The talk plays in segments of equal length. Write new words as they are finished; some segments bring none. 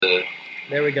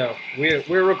There we go.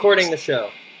 We're recording the show.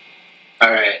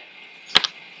 All right.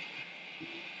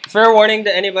 Fair warning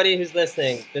to anybody who's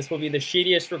listening. This will be the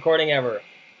shittiest recording ever.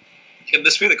 Can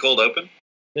this be the cold open?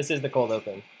 This is the cold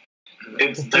open.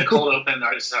 It's the cold open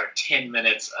is our 10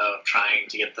 minutes of trying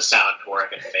to get the sound to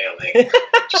work and failing,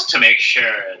 just to make sure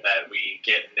that we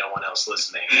get no one else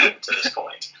listening to this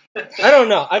point. I don't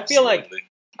know. I feel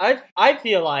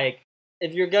like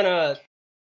if you're gonna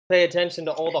pay attention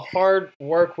to all the hard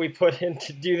work we put in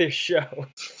to do this show,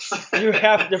 you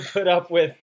have to put up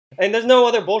with. And there's no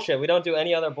other bullshit. We don't do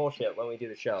any other bullshit when we do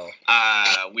the show.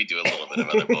 We do a little bit of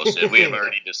other bullshit. We have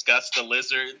already discussed the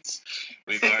lizards.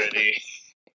 We've already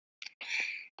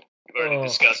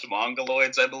discussed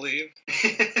mongoloids, I believe.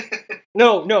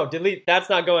 No, delete. That's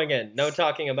not going in. No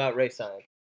talking about race science.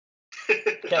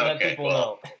 Can't let people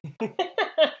know.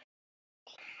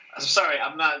 I'm sorry,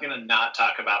 I'm not going to not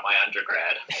talk about my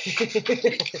undergrad.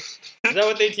 Is that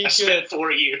what they teach you? I spent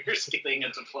 4 years getting a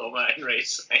diploma in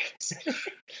race science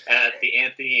at the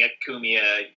Anthony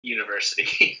Cumia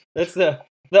University. That's the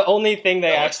only thing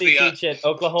they actually teach at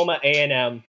Oklahoma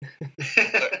A&M.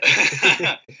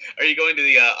 Are you going to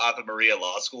the Ave Maria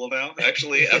Law School now,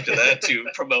 actually, after that, to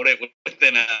promote it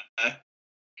within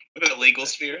a legal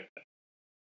sphere?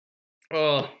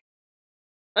 Oh,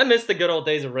 I miss the good old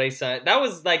days of race science. That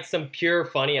was like some pure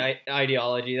funny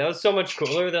ideology. That was so much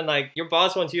cooler than like your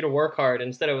boss wants you to work hard.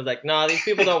 Instead it was like, nah, these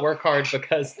people don't work hard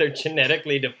because they're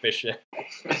genetically deficient.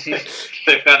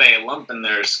 They've got a lump in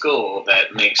their skull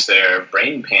that makes their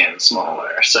brain pan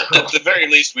smaller. So at the very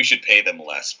least, we should pay them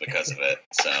less because of it.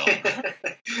 So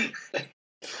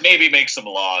maybe make some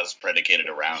laws predicated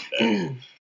around it.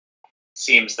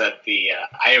 Seems that the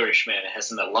Irishman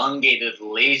has an elongated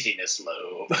laziness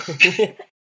lobe.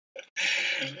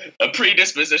 A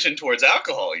predisposition towards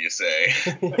alcohol, you say?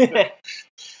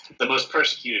 The most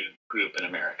persecuted group in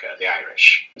America, the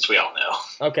Irish, as we all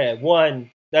know. Okay,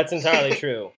 one, that's entirely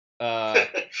true. I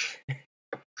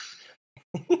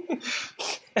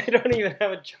don't even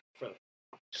have a joke for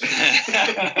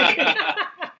that.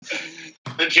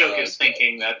 The joke is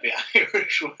thinking that the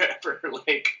Irish were ever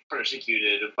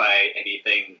persecuted by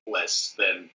anything less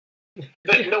than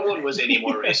that. No one was any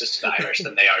more racist to the Irish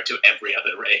than they are to every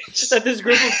other race. That this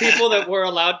group of people that were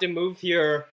allowed to move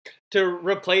here to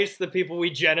replace the people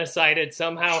we genocided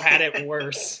somehow had it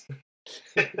worse.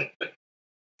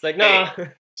 It's like, nah.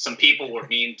 Hey, some people were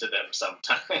mean to them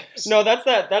sometimes. No, that's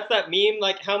that meme,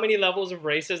 like, how many levels of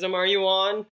racism are you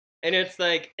on? And it's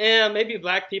like, maybe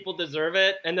black people deserve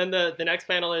it. And then the next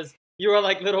panel is, you are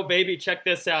like little baby, check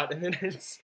this out. And then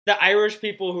it's the Irish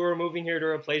people who are moving here to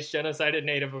replace genocided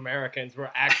Native Americans were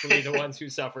actually the ones who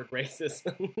suffered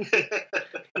racism.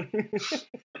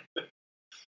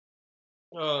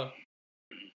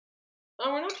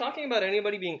 Oh, we're not talking about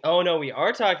anybody being... Oh, no, we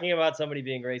are talking about somebody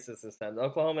being racist this time. The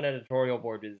Oklahoma editorial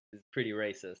board is pretty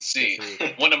racist. See,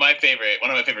 one of my favorite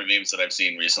memes that I've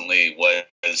seen recently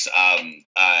was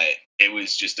it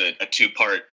was just a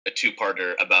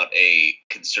two-parter about a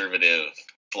conservative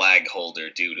flag holder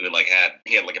dude who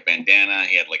he had like a bandana,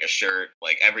 he had like a shirt,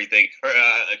 like everything, or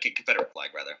a Confederate flag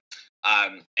rather.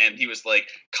 And he was like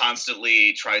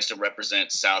constantly tries to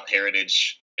represent South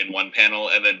heritage in one panel,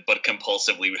 and then but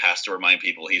compulsively has to remind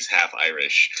people he's half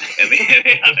Irish in the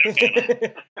other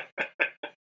panel.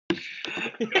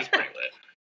 It was pretty lit.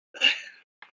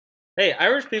 Hey,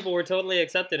 Irish people were totally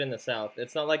accepted in the South.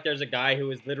 It's not like there's a guy who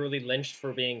was literally lynched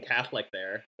for being Catholic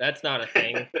there. That's not a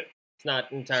thing. It's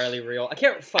not entirely real. I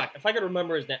can't. Fuck. If I could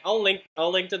remember his name, I'll link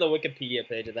to the Wikipedia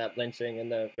page of that lynching in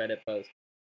the Reddit post.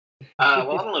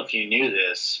 Well, I don't know if you knew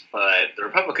this, but the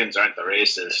Republicans aren't the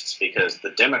racists because the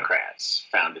Democrats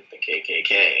founded the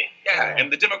KKK. Yeah,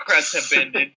 and the Democrats have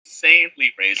been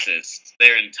insanely racist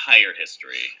their entire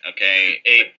history, okay?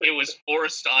 It was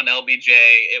forced on LBJ.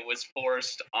 It was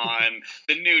forced on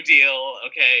the New Deal,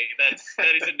 okay? That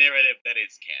is a narrative that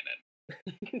is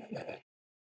canon.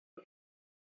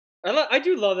 I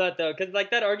do love that, though, because,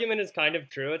 like, that argument is kind of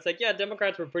true. It's like, yeah,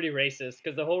 Democrats were pretty racist,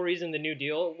 because the whole reason the New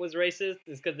Deal was racist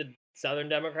is because the Southern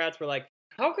Democrats were like,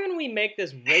 how can we make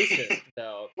this racist,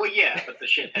 though? Well, yeah, but the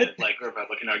shithead,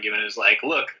 Republican argument is like,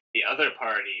 look, the other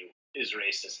party is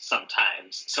racist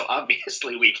sometimes, so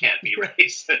obviously we can't be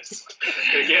racist.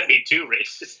 There can't be two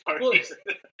racist parties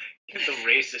in the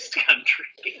racist country.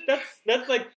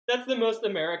 That's the most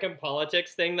American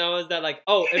politics thing, though, is that, like,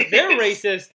 oh, if they're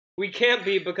racist, We can't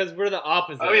be because we're the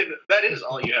opposite. I mean, that is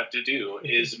all you have to do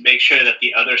is make sure that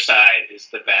the other side is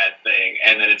the bad thing,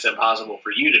 and then it's impossible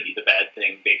for you to be the bad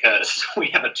thing because we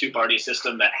have a two-party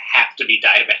system that have to be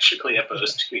diametrically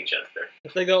opposed to each other.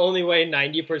 It's like the only way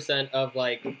 90% of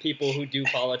like people who do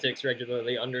politics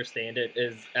regularly understand it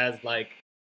is as like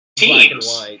Teams. black and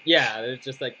white. Yeah, it's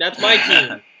just like that's my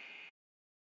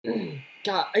team.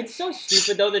 God, it's so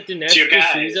stupid though that Dinesh It's your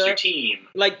guys, D'Souza, your team.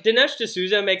 like Dinesh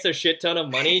D'Souza makes a shit ton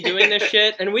of money doing this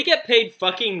shit, and we get paid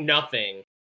fucking nothing.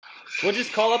 We'll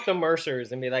just call up the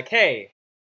Mercers and be like, "Hey,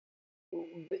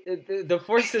 the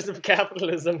forces of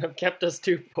capitalism have kept us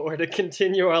too poor to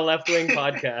continue our left-wing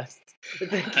podcast.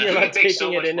 Thank you about taking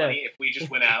so it much in." money if we just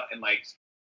went out and like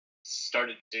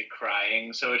started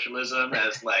decrying socialism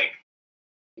as like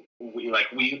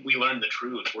we learned the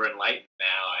truth, we're enlightened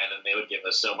now, and then they would give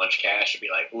us so much cash and be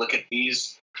like, look at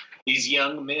these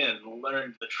young men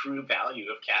learned the true value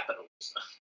of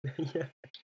capitalism. Yeah.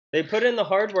 They put in the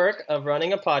hard work of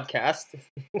running a podcast.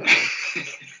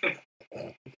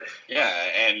 Yeah,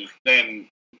 and then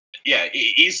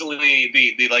easily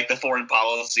the like the Foreign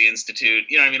Policy Institute,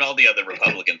 you know, I mean, all the other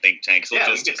Republican think tanks will Yeah,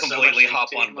 we just get so completely much hop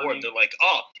think on tank board. money. They're like,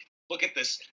 oh, look at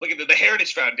this, look at the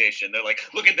Heritage Foundation. They're like,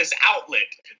 look at this outlet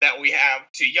that we have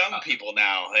to young people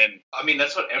now. And I mean,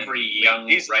 that's what every young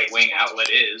right-wing outlet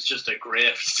is, just a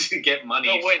grift to get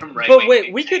money from right-wing But wait,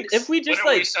 think we could, tanks. if we just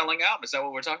when are we like, selling out? Is that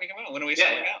what we're talking about? When are we Yeah,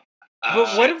 selling yeah. out?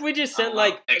 but what if we just sent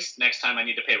like, next time I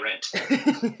need to pay rent.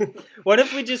 what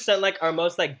if we just sent like our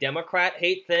most like Democrat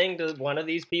hate thing to one of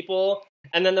these people,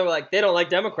 and then they're like, they don't like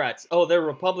Democrats. Oh, they're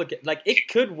Republican. Like it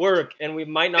could work, and we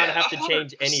might not Yeah, have to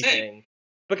change 100%. anything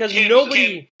because Can-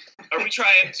 nobody. Are we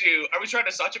trying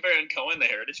to Sacha Baron Cohen the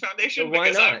Heritage Foundation? Why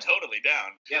Because I'm not? totally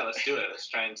down. Yeah, let's do it. Let's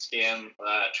try and scam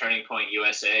Turning Point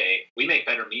USA. We make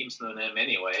better memes than them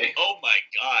anyway. Oh my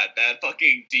god, that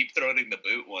fucking deep throating the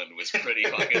boot one was pretty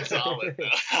fucking solid though.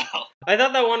 I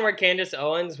thought that one where Candace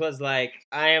Owens was like,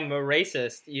 "I am a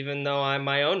racist, even though I'm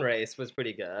my own race," was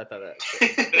pretty good. I thought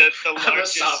the I'm a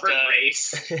largest sovereign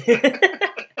race.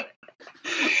 that.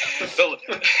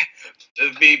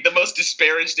 the most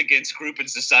disparaged against group in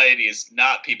society is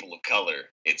not people of color,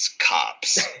 it's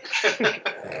cops.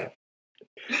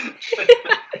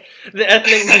 The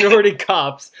ethnic minority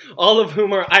cops, all of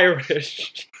whom are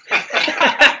Irish.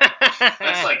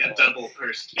 That's like a double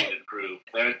persecuted group.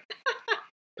 They're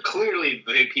clearly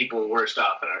the people worst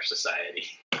off in our society.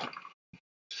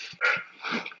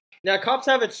 Now, cops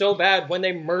have it so bad when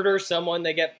they murder someone,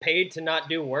 they get paid to not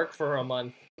do work for a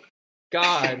month.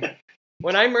 God.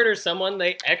 When I murder someone,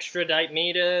 they extradite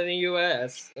me to the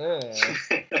U.S.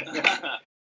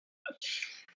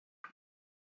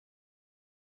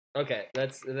 Okay,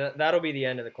 that'll be the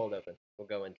end of the cold open. We'll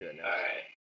go into it now. All right.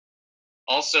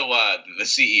 Also, the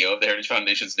CEO of the Heritage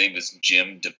Foundation's name is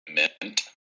Jim DeMint.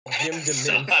 Jim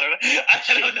So, DeMint. I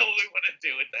don't know what we want to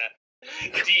do with that.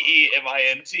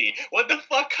 DEMINT. What the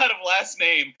fuck kind of last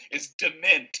name is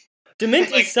DeMint?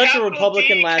 DeMint Like, is such a capital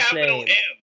Republican D, last capital name.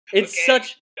 M. It's Okay,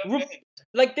 such... DeMint.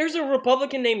 Like, there's a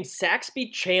Republican named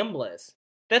Saxby Chambliss.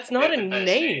 That's not They're a the best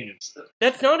name. names.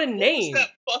 That's not a What name. was that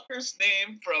fucker's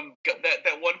name from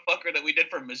that one fucker that we did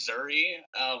for Missouri?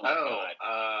 Oh my god.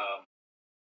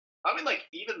 I mean, like,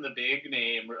 even the big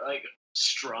name, like,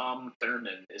 Strom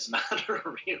Thurmond is not a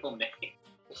real name.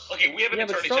 Okay, we have an Yeah,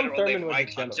 but attorney Strom general named Thurmond was a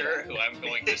Mike Hunter, Democrat. who I'm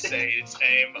going to say his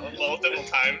name multiple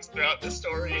times throughout the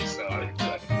story, so I'm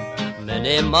excited.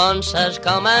 Many months has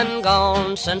come and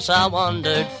gone since I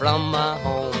wandered from my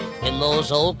home in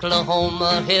those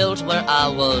Oklahoma hills where I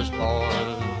was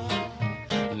born.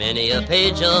 Many a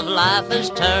page of life has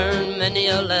turned, many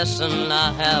a lesson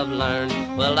I have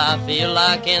learned. Well, I feel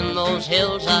like in those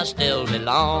hills I still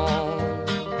belong.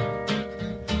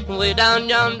 Way down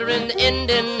yonder in the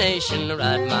Indian Nation,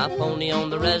 ride my pony on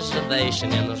the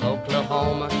reservation in those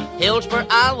Oklahoma hills where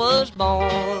I was born.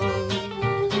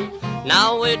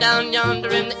 Now way down yonder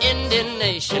in the Indian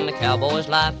Nation, the cowboy's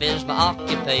life is my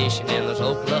occupation in those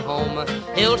Oklahoma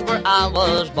hills where I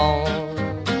was born.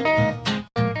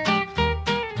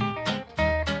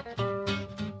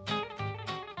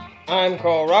 I'm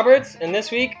Carl Roberts, and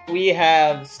this week we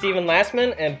have Stephen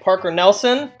Lastman and Parker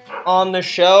Nelson on the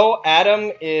show.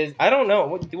 Adam is... I don't know.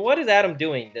 What is Adam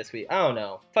doing this week? I don't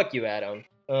know. Fuck you, Adam.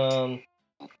 And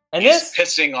He's this...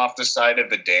 pissing off the side of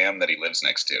the dam that he lives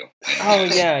next to. Oh,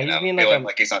 yeah, You he's know, being feeling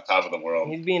like he's on top of the world.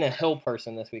 He's being a hill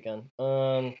person this weekend.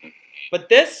 But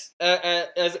this,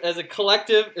 as a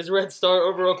collective, is Red Star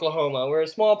Over Oklahoma. We're a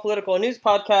small political news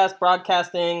podcast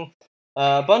broadcasting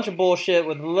a bunch of bullshit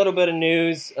with a little bit of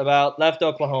news about left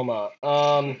Oklahoma.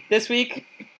 This week,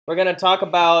 We're going to talk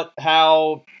about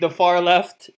how the far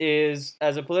left is,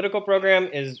 as a political program,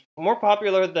 is more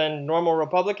popular than normal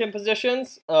Republican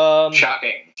positions.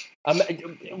 Shocking.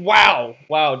 Wow,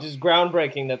 just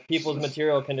groundbreaking that people's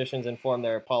material conditions inform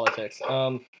their politics.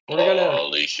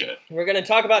 Holy shit. We're going to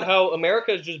talk about how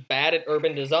America is just bad at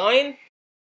urban design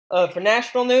for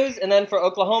national news, and then for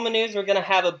Oklahoma news, we're going to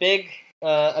have a big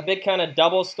kind of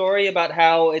double story about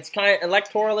how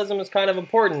electoralism is kind of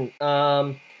important.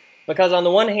 Because on the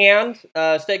one hand,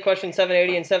 State Question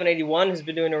 780 and 781 has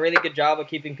been doing a really good job of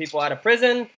keeping people out of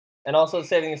prison and also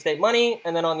saving the state money.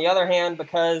 And then on the other hand,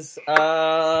 because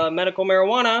medical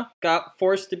marijuana got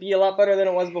forced to be a lot better than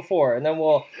it was before. And then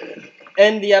we'll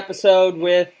end the episode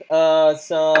with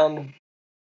some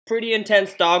pretty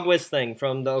intense dog whistling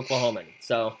from the Oklahoman.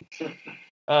 So,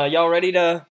 y'all ready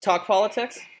to talk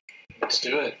politics? Let's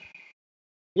do it.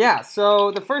 Yeah,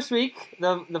 so the first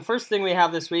thing we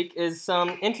have this week is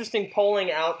some interesting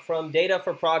polling out from Data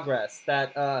for Progress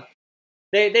that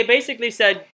they basically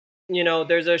said,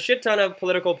 there's a shit ton of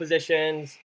political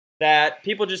positions that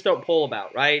people just don't poll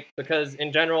about, right? Because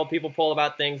in general, people poll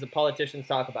about things that politicians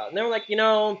talk about. And they were like,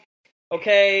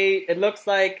 okay, it looks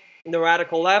like the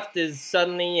radical left is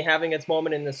suddenly having its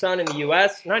moment in the sun in the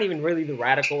U.S. Not even really the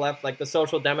radical left, like the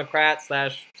social democrat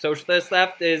 / socialist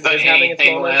left is having its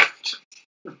moment. Left.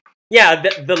 Yeah,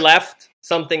 the left,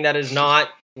 something that is not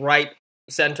right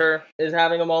center, is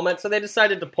having a moment. So they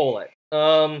decided to poll it.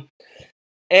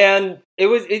 And there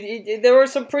were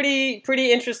some pretty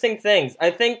interesting things. I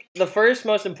think the first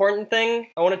most important thing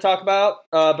I want to talk about,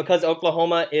 because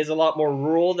Oklahoma is a lot more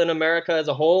rural than America as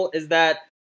a whole, is that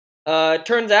it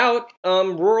turns out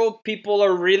rural people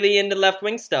are really into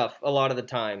left-wing stuff a lot of the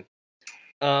time.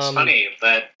 It's funny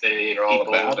that the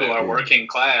people who are working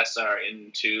class are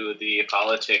into the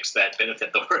politics that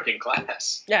benefit the working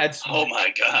class. Yeah, oh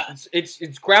my god, it's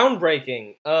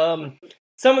groundbreaking.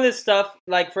 Some of this stuff,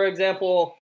 like for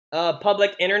example,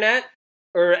 public internet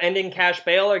or ending cash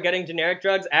bail or getting generic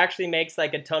drugs, actually makes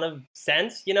like a ton of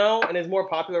sense, and is more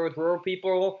popular with rural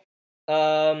people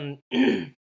than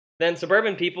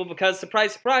suburban people, because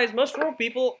surprise, surprise, most rural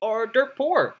people are dirt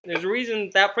poor. There's a reason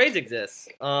that phrase exists.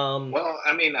 Well,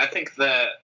 I mean, I think that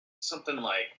something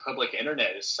like public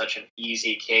internet is such an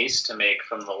easy case to make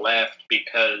from the left,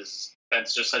 because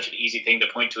that's just such an easy thing to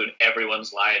point to in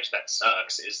everyone's lives that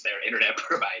sucks, is their internet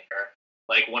provider.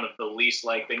 Like, one of the least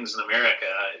liked things in America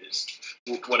is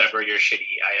whatever your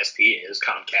shitty ISP is,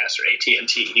 Comcast or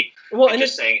AT&T. Well, and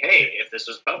just saying, hey, if this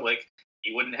was public,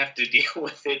 you wouldn't have to deal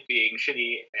with it being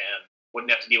shitty and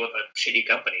wouldn't have to deal with a shitty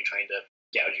company trying to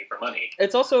gouge you for money.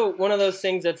 It's also one of those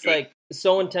things that's like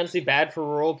so intensely bad for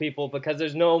rural people because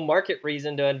there's no market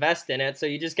reason to invest in it. So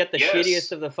you just get the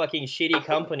shittiest of the fucking shitty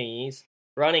companies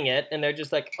running it, and they're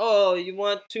just like, oh, you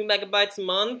want 2 megabytes a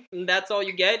month and that's all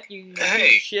you get? You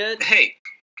shit. Hey,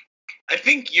 I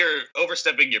think you're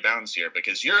overstepping your bounds here,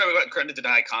 because you're going to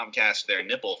deny Comcast their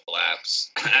nipple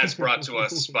flaps, as brought to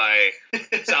us by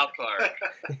South Park.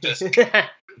 Just yeah,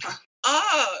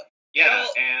 well,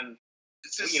 and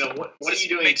what are you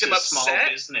doing to small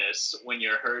business when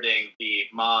you're hurting the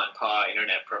ma and pa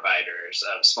internet providers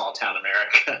of small town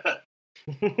America?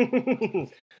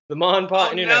 The ma and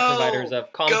pa internet providers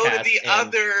of Comcast.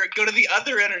 Go to the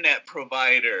other internet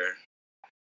provider.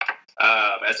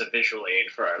 As a visual aid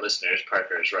for our listeners,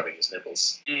 Parker is rubbing his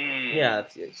nipples. Yeah,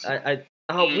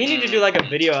 we need to do like a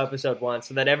video episode once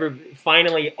so that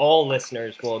finally all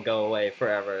listeners will go away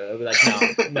forever. They'll be like,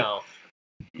 no,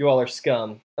 you all are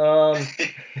scum.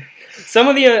 Some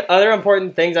of the other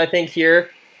important things I think here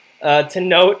to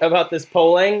note about this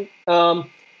polling,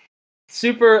 left-wing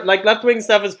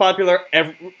stuff is popular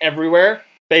everywhere,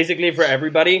 basically for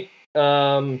everybody.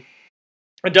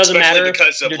 It doesn't matter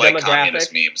because of your like demographic.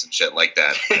 Communist memes and shit like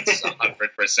that. That's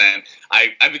 100%.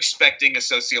 I'm expecting a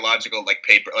sociological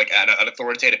paper, an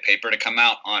authoritative paper to come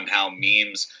out on how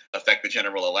memes affect the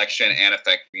general election and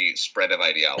affect the spread of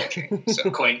ideology.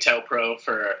 So COINTELPRO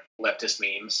for leftist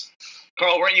memes.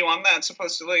 Carl, weren't you on that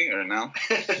supposedly, or no?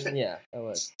 Yeah, I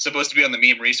was. Supposed to be on the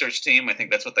meme research team. I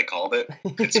think that's what they called it.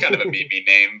 It's kind of a meme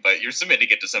name, but you're submitting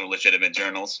it to some legitimate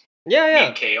journals. Yeah.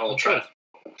 Meme K Ultra.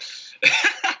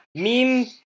 Meme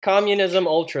Communism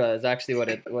Ultra is actually what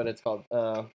it's called.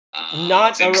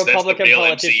 Not a Republican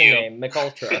politician name,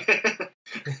 McUltra.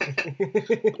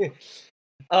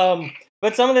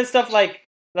 But some of this stuff,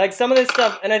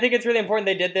 and I think it's really important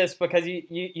they did this because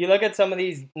you look at some of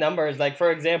these numbers, like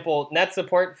for example, net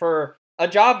support for a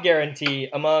job guarantee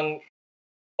among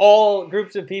all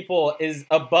groups of people is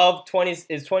above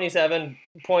 27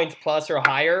 points plus or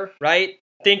higher, right?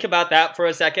 Think about that for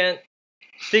a second.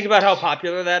 Think about how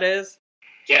popular that is.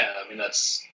 Yeah, I mean,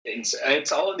 that's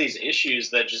it's all of these issues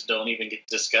that just don't even get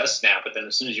discussed now. But then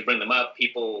as soon as you bring them up,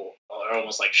 people are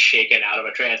almost like shaken out of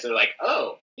a trance. They're like,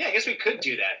 "Oh, yeah, I guess we could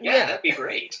do that. Yeah, that'd be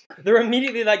great." They're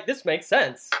immediately like, "This makes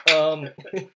sense."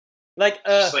 Just like,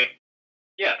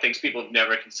 yeah, things people have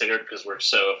never considered because we're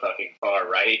so fucking far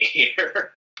right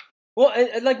here. Well,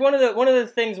 like one of the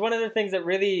things that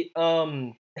really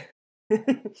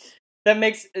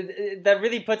that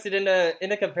really puts it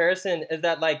into comparison is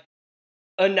that like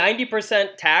a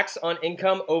 90% tax on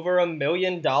income over $1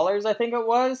 million, I think it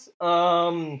was.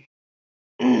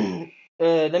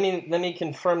 Let me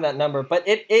confirm that number, but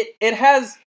it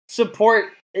has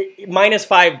support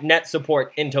 -5 net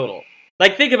support in total.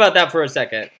 Like, think about that for a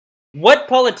second. What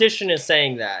politician is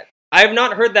saying that? I have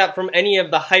not heard that from any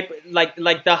of the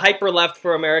hyper left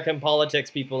for American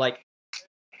politics people. Like,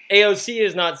 AOC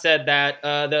has not said that.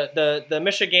 The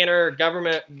Michiganer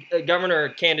governor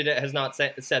candidate has not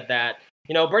said that.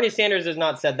 You know, Bernie Sanders has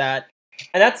not said that,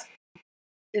 and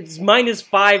it's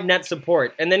 -5 net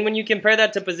support. And then when you compare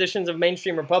that to positions of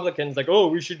mainstream Republicans, like, oh,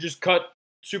 we should just cut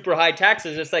super high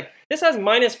taxes. It's like, this has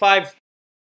 -5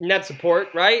 net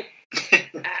support, right?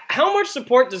 How much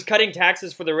support does cutting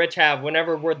taxes for the rich have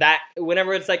whenever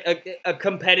it's like a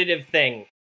competitive thing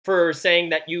for saying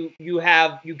that you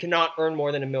cannot earn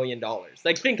more than $1 million?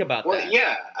 Like, think about that. Well,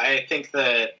 yeah, I think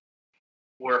that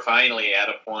we're finally at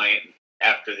a point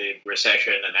after the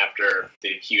recession and after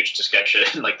the huge discussion,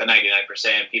 like the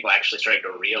 99%, people actually starting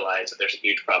to realize that there's a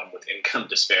huge problem with income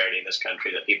disparity in this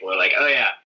country, that people are like, oh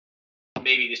yeah,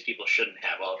 maybe these people shouldn't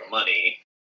have all the money.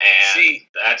 And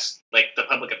that's like the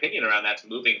public opinion around that's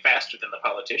moving faster than the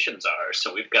politicians are.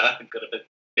 So we've got a good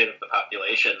bit of the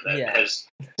population that has,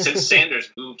 since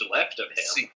Sanders moved left of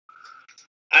him.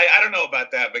 I don't know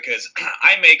about that, because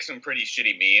I make some pretty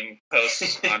shitty meme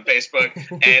posts on Facebook,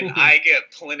 and I get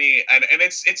plenty, and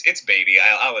it's baby,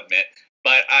 I'll admit,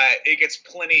 but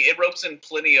it ropes in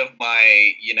plenty of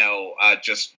my,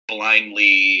 just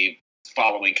blindly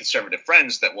following conservative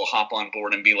friends that will hop on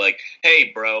board and be like, hey,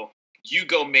 bro, you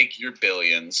go make your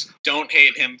billions. Don't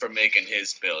hate him for making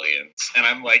his billions. And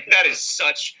I'm like, that is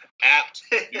such apt,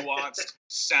 nuanced,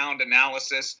 sound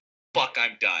analysis. Fuck,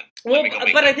 I'm done. Well,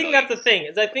 but I think that's the thing,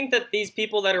 is I think that these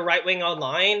people that are right-wing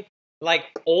online, like,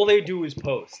 all they do is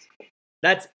post.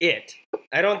 That's it.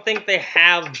 I don't think they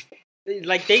have,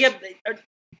 like,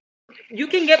 you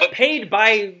can get paid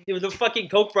by the fucking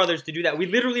Koch brothers to do that. We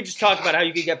literally just talked about how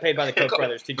you could get paid by the Koch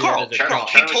brothers to do that as a job.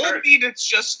 He told me to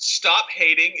just stop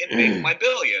hating and make my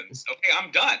billions. Okay,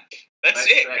 I'm done. That's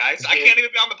it, guys. I can't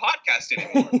even be on the podcast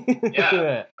anymore.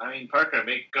 Yeah, I mean, Parker,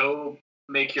 go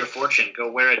make your fortune. Go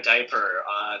wear a diaper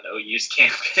on OU's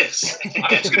campus. I'm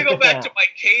just going to go back to my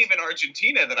cave in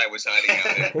Argentina that I was hiding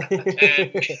out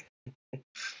in.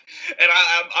 And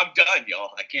I'm done,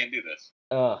 y'all. I can't do this.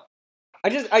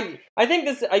 I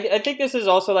think this is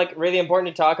also, like, really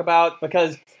important to talk about,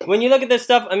 because when you look at this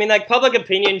stuff, I mean, like, public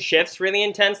opinion shifts really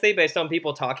intensely based on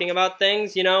people talking about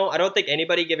things, you know? I don't think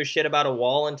anybody gave a shit about a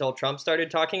wall until Trump started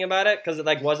talking about it, because it,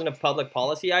 like, wasn't a public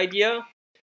policy idea.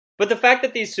 But the fact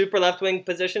that these super left-wing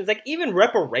positions, like, even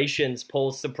reparations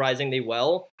polls surprisingly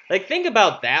well. Like, think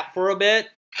about that for a bit.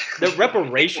 The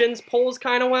reparations polls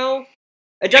kind of well.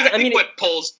 It doesn't. I think what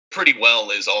polls pretty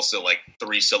well is also, like,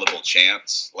 3-syllable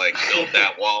chants, like, build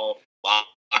that wall, lock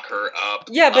her up.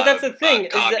 Yeah, but that's the thing.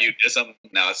 Communism.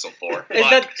 No, it's still 4.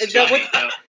 Is that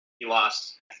what? You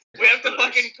lost. We have to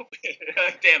fucking.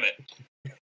 Damn it.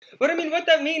 But I mean, what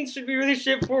that means should be really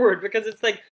straightforward, because it's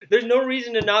like, there's no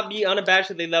reason to not be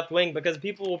unabashedly left-wing, because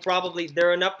there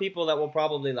are enough people that will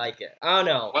probably like it. I don't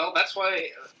know. Well, that's why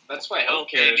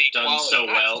healthcare is done so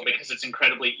well, because it's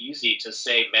incredibly easy to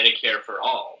say Medicare for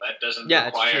all. That doesn't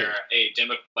require the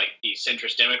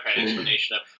centrist Democrat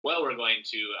explanation of, well, we're going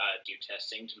to do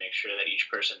testing to make sure that each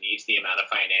person needs the amount of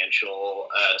financial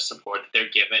support that they're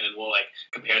given, and we'll, like,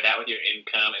 compare that with your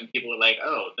income. And people are like,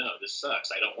 oh, no, this sucks.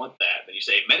 I don't want that. Then you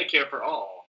say Medicare for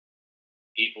all.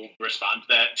 People respond to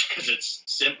that because it's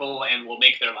simple and will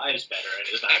make their lives better.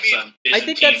 It is not some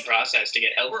Byzantine process to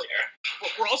get healthcare.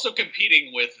 We're also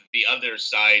competing with the other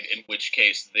side, in which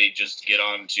case they just get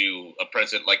on to a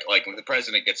president, like when the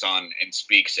president gets on and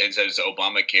speaks and says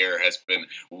Obamacare has been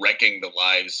wrecking the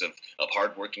lives of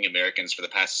hardworking Americans for the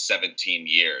past 17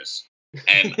 years.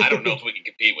 And I don't know if we can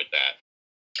compete with that.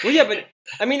 Well, yeah, but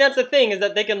I mean, that's the thing, is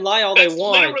that they can lie all they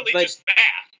want. That's literally just math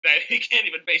that he can't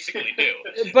even basically do.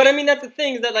 But I mean, that's the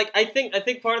thing, is that, like, I think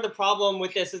part of the problem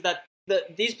with this is that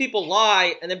these people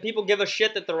lie, and then people give a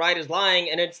shit that the right is lying,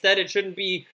 and instead it shouldn't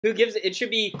be it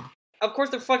should be of course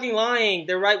they're fucking lying.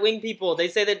 They're right-wing people. They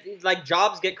say that, like,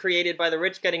 jobs get created by the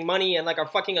rich getting money, and, like, our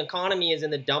fucking economy is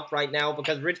in the dump right now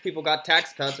because rich people got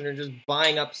tax cuts and are just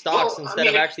buying up stocks instead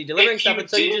of actually delivering stuff. And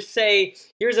so you just say,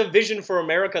 here's a vision for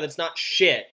America that's not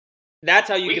shit. That's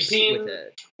how you compete with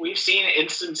it. We've seen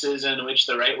instances in which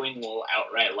the right wing will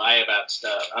outright lie about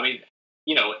stuff. I mean,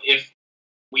 you know, if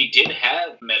we did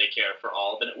have Medicare for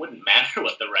all, then it wouldn't matter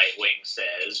what the right wing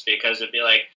says, because it'd be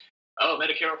like, oh,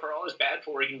 Medicare for all is bad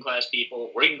for working class people.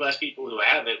 Working class people who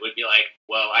have it would be like,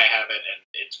 well, I have it and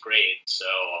it's great, so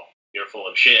you're full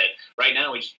of shit. Right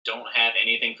now, we just don't have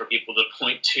anything for people to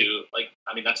point to. Like,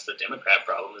 I mean, that's the Democrat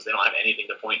problem, is they don't have anything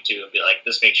to point to and be like,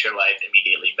 this makes your life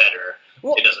immediately better.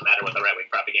 Well, it doesn't matter what the right-wing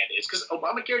propaganda is, because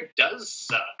Obamacare does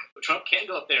suck. Trump can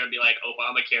go up there and be like,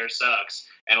 Obamacare sucks,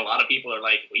 and a lot of people are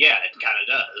like, well, yeah, it kind of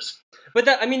does. But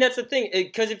that's the thing,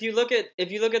 because if you look at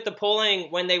the polling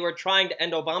when they were trying to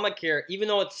end Obamacare, even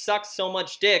though it sucks so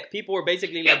much dick, people were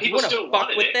basically like, people still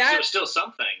wanted it, so it was still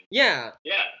something. Yeah.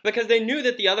 Yeah. Because they knew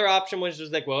that the other option was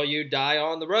just like, well, you die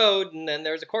on the road, and then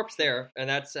there's a corpse there, and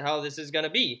that's how this is going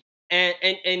to be. And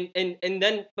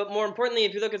then, but more importantly,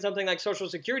 if you look at something like Social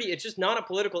Security, it's just not a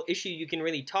political issue you can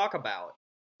really talk about.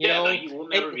 You know, you will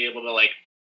never be able to, like,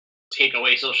 take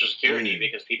away Social Security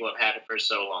because people have had it for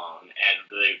so long,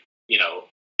 and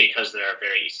because there are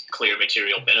very clear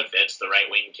material benefits, the right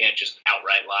wing can't just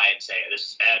outright lie and say this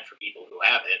is bad for people who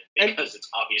have it, because it's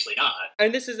obviously not.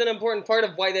 And this is an important part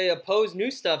of why they oppose new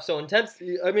stuff so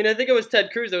intensely. I mean, I think it was Ted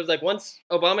Cruz that was like, once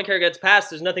Obamacare gets passed,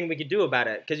 there's nothing we can do about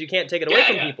it, because you can't take it away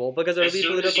from people, because it'll be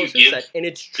political suicide. And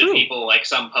it's true. To people like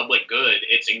some public good,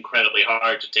 it's incredibly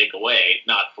hard to take away,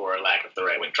 not for lack of the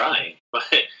right wing trying. But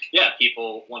yeah,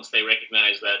 people, once they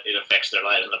recognize that it affects their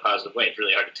lives in a positive way, it's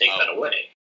really hard to take that away.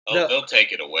 Oh, they'll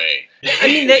take it away. I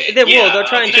mean, they will. They'll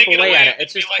try and chip away at it.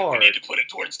 It's just hard. We need to put it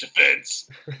towards defense.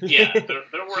 Yeah,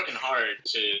 they're working hard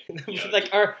to. Like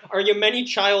our Yemeni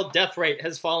child death rate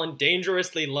has fallen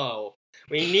dangerously low.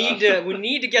 We need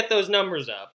to get those numbers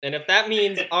up, and if that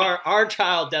means our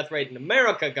child death rate in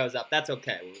America goes up, that's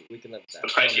okay. We can live with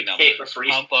that. Rookie numbers. For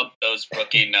free. Pump up those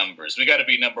rookie numbers. We got to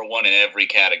be number one in every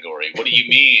category. What do you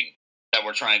mean that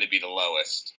we're trying to be the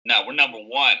lowest? No, we're number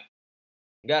one.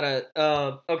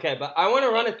 Okay, but I want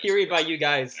to run a theory by you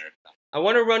guys.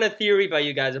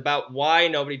 About why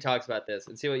nobody talks about this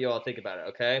and see what you all think about it,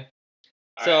 okay?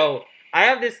 So, I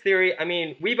have this theory. I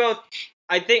mean,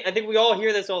 I think we all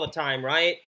hear this all the time,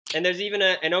 right? And there's even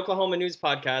an Oklahoma news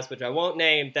podcast, which I won't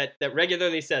name, that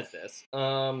regularly says this.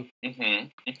 And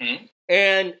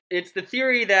it's the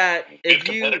theory that if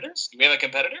you... competitors? Do we have a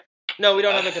competitor? No, we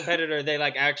don't have a competitor. They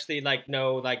actually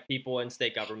know people in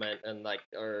state government and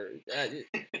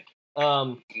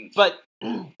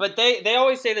but they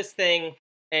always say this thing,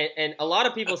 and a lot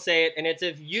of people say it, and it's,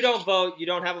 if you don't vote, you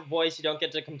don't have a voice, you don't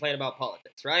get to complain about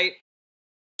politics, right?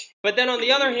 But then on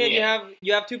the other hand,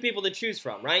 you have two people to choose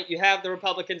from, right? You have the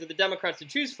Republicans and the Democrats to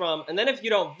choose from, and then if you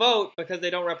don't vote because they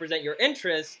don't represent your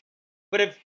interests, but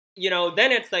if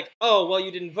then it's like, oh, well,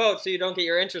 you didn't vote, so you don't get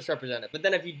your interests represented. But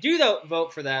then if you do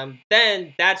vote for them,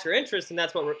 then that's your interest, and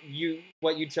that's what you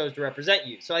chose to represent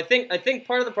you. So I think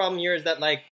part of the problem here is that,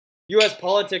 like, U.S.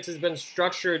 politics has been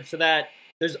structured so that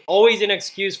there's always an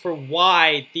excuse for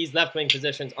why these left-wing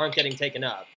positions aren't getting taken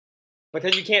up.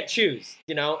 Because you can't choose,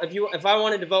 If I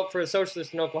wanted to vote for a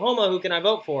socialist in Oklahoma, who can I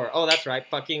vote for? Oh, that's right,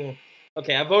 okay,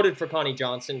 I voted for Connie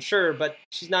Johnson, sure, but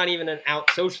she's not even an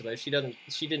out socialist. She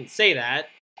didn't say that.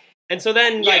 And so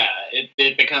then,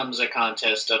 it becomes a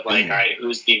contest of, like, all right,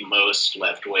 who's the most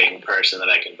left-wing person that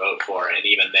I can vote for? And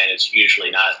even then, it's usually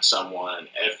not someone.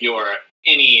 If you're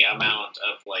any amount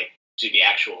of, like, to the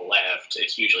actual left,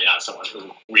 it's usually not someone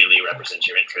who really represents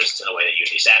your interests in a way that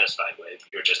you'd be satisfied with.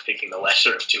 You're just picking the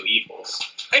lesser of two evils.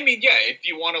 I mean, yeah, if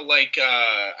you want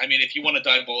to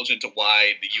divulge into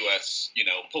why the U.S.,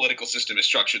 political system is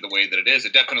structured the way that it is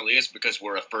definitely is because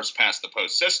we're a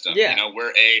first-past-the-post system. Yeah.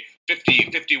 We're a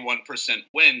 51%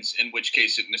 wins, in which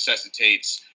case it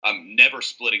necessitates never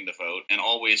splitting the vote, and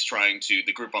always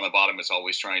the group on the bottom is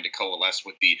always trying to coalesce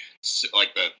with the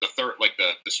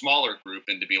smaller group,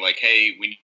 and to be like, hey,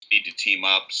 we need to team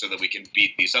up so that we can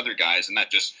beat these other guys, and that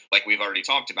just, like we've already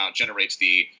talked about, generates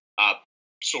the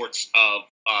sorts of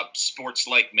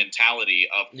sports-like mentality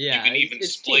of you can even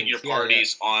split your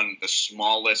parties on the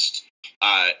smallest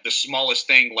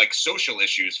thing, like social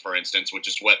issues, for instance, which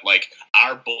is what, like,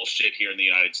 our bullshit here in the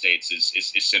United States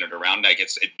is centered around. I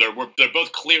guess they're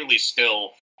both clearly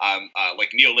still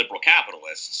like neoliberal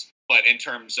capitalists, but in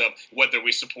terms of whether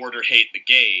we support or hate the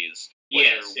gays,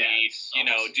 whether we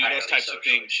do those types of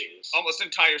things, almost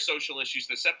entire social issues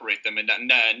that separate them, and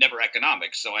never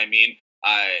economics. So I mean,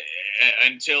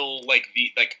 until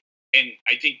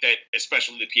I think that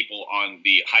especially the people on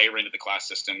the higher end of the class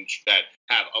system that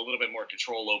have a little bit more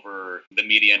control over the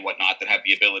media and whatnot, that have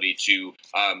the ability to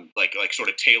like sort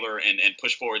of tailor and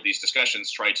push forward these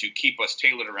discussions, try to keep us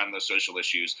tailored around those social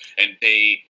issues. And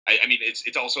I mean,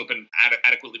 it's also been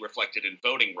adequately reflected in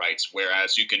voting rights,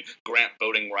 whereas you can grant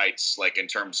voting rights, like, in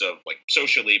terms of, like,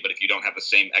 socially, but if you don't have the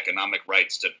same economic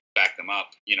rights to back them up,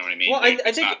 you know what I mean? Well,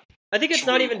 I think it's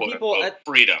true, not even people at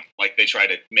freedom, like they try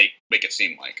to make it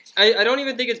seem like. I don't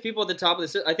even think it's people at the top of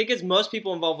this. I think it's most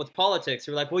people involved with politics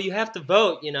who are like, well, you have to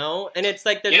vote, you know? And it's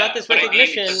like, there's not this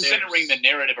recognition. Considering the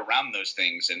narrative around those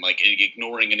things and, like,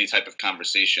 ignoring any type of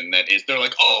conversation that is, they're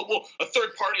like, oh, well, a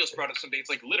third party will sprout up someday. It's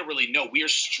like, literally, no, we are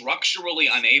structurally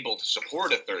unable to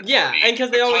support a third party. Yeah, and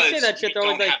because they always say that shit, they're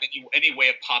always like, like, have any way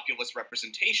of populist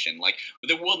representation. Like,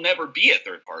 there will never be a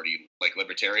third party, like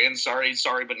libertarians. Sorry,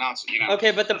 but not, you know.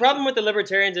 Okay, but the problem with the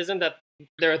libertarians isn't that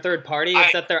they're a third party,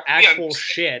 it's that they're actual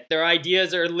shit. Their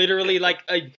ideas are literally like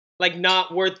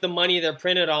not worth the money they're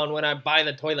printed on when I buy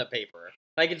the toilet paper.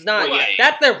 Like, it's not. Right.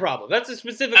 That's their problem. That's a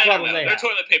specific problem they Their have.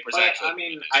 toilet paper's actually. I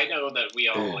mean, I know that we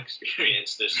all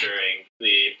experienced this during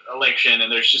the election,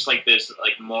 and there's just like this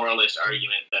like moralist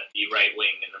argument that the right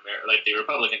wing in America, like the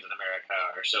Republicans in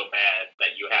America, are so bad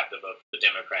that you have to vote for the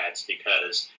Democrats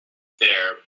because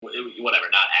they're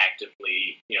not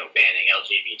actively, you know, banning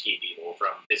LGBT people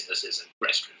from businesses and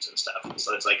restaurants and stuff. And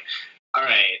so it's like, all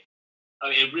right. I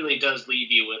mean, it really does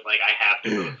leave you with, like, I have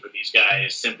to vote for these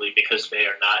guys simply because they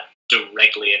are not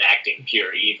directly enacting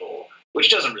pure evil, which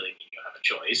doesn't really mean you have a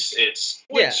choice. It's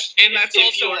and that's if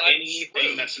also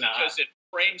anything that's not, because it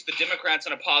frames the Democrats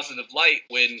in a positive light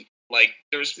when, like,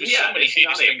 there's so many it's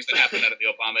heinous things that happened out of the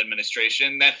Obama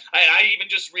administration that I even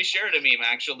just reshared a meme,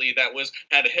 actually, that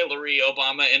had Hillary,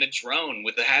 Obama, and a drone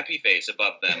with a happy face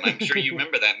above them. I'm sure you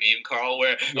remember that meme, Carl,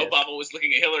 where Yes. Obama was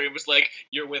looking at Hillary and was like,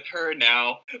 "You're with her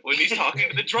now," when he's talking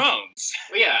to the drones.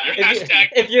 well, yeah.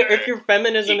 If your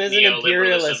feminism isn't Neoliberalism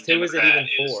imperialist, who is it Democrat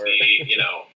even for? Is the, you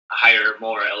know, hire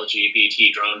more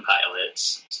LGBT drone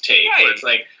pilots take, Right. where it's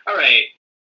like, all right,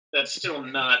 that's still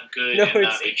not good No, and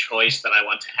not a choice that I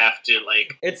want to have to,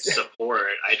 like, It's- support.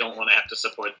 I don't want to have to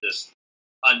support this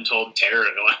untold terror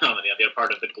going on in the other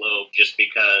part of the globe just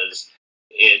because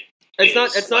It's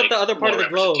not like, the other part of more the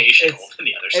globe. representational It's than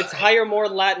the other side. hire more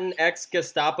Latin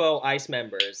ex-Gestapo ICE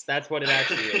members. That's what it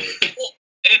actually is.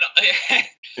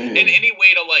 And in any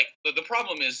way to, like, the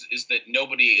problem is that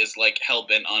nobody is, like,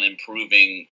 hell-bent on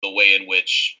improving the way in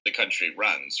which the country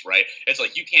runs, right? It's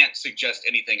like, you can't suggest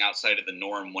anything outside of the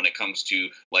norm when it comes to,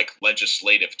 like,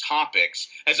 legislative topics,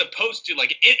 as opposed to,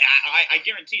 like, I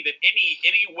guarantee that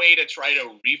any way to try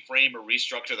to reframe or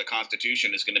restructure the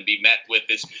Constitution is going to be met with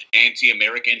this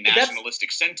anti-American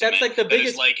nationalistic sentiment. That's like the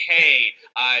biggest. Is like, hey,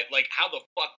 like, how the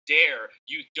fuck dare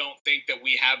you don't think that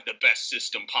we have the best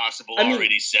system possible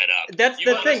already set up? That's You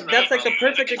the want thing. us That's to like the review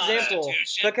perfect example,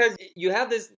 Constitution? because you have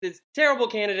this terrible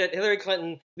candidate, Hillary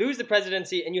Clinton, lose the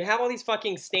presidency, and you have all these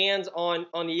fucking stands on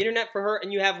the internet for her,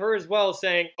 and you have her as well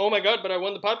saying, "Oh my God, but I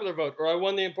won the popular vote, or I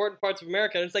won the important parts of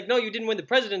America." And it's like, no, you didn't win the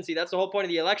presidency. That's the whole point of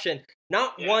the election.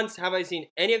 Not once have I seen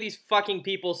any of these fucking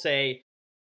people say,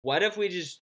 "What if we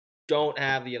just don't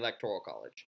have the Electoral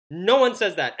College?" No one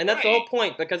says that, and that's the whole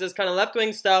point, because it's kind of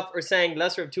left-wing stuff, or saying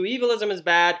lesser of two evilism is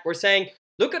bad, or saying,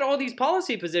 look at all these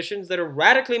policy positions that are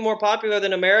radically more popular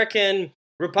than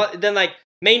like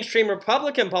mainstream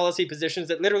Republican policy positions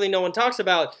that literally no one talks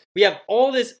about. We have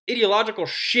all this ideological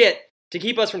shit to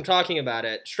keep us from talking about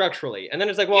it structurally. And then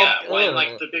it's like,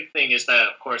 like the big thing is that,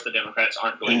 of course, the Democrats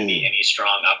aren't going to be any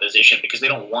strong opposition because they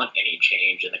don't want any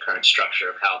change in the current structure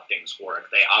of how things work.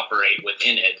 They operate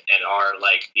within it and are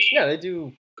like they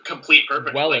do complete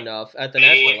perfect enough at the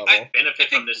national level. Benefit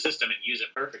from the system and use it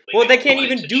perfectly. Well, they can't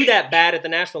even do that bad at the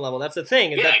national level. That's the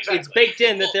thing. Exactly. It's baked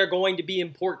in that they're going to be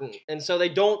important, and so they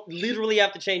don't literally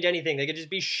have to change anything. They could just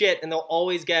be shit, and they'll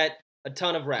always get a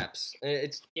ton of reps.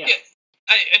 It's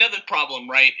another problem,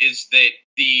 right, is that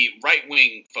the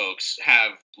right-wing folks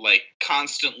have, like,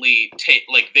 constantly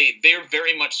they're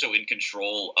very much so in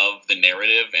control of the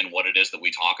narrative and what it is that we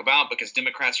talk about, because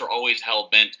Democrats are always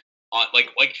hell-bent on,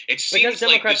 like it seems because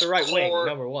Democrats like are right-wing,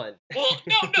 number one. Well,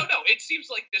 no. It seems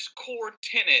like this core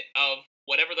tenet of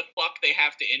whatever the fuck they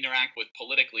have to interact with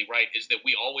politically, right, is that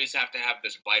we always have to have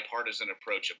this bipartisan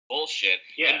approach of bullshit,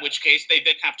 in which case they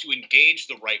then have to engage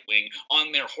the right wing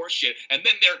on their horseshit, and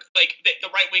then they're like, the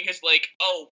right wing is like,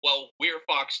 oh, well, we're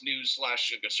Fox News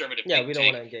 / conservative think we don't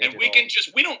want to engage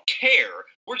and we don't care.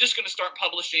 We're just going to start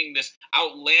publishing this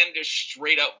outlandish,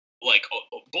 straight up, like,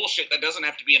 bullshit that doesn't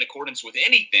have to be in accordance with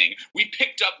anything. We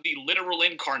picked up the literal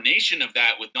incarnation of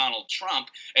that with Donald Trump,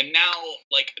 and now,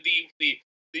 like,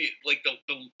 the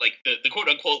the quote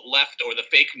unquote left or the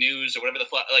fake news or whatever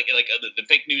the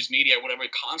fake news media or whatever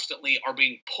constantly are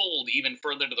being pulled even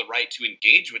further to the right to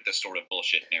engage with this sort of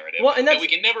bullshit narrative. Well, and that we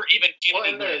can never even get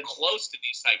anywhere close to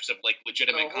these types of like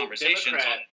legitimate conversations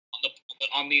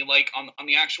on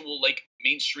the actual like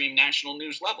mainstream national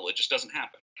news level. It just doesn't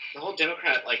happen. The whole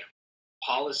Democrat like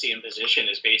policy and position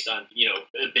is based on,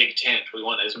 a big tent. We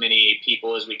want as many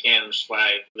people as we can, which is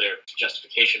why their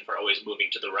justification for always moving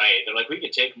to the right. They're like, we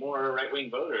could take more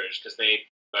right-wing voters because they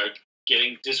are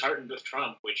getting disheartened with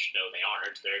Trump, which no, they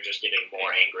aren't. They're just getting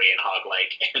more angry and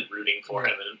hog-like and rooting for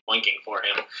him and blinking for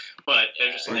him. But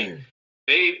they're just like,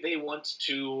 they want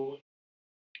to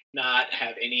not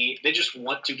have any, they just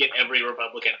want to get every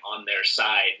Republican on their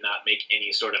side, not make any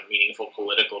sort of meaningful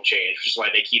political change, which is why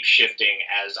they keep shifting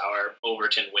as our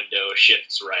Overton window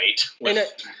shifts right.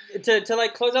 And to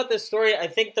like close out this story, I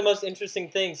think the most interesting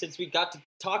thing, since we got to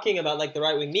talking about like the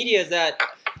right-wing media, is that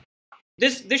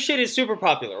this shit is super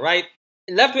popular, right?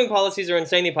 Left-wing policies are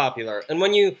insanely popular, and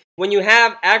when you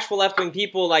have actual left-wing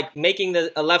people like making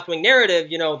a left-wing narrative,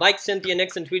 like Cynthia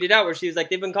Nixon tweeted out where she was like,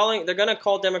 they're gonna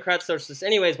call Democrats socialists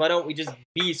anyways, why don't we just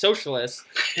be socialists?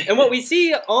 And what we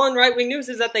see on right-wing news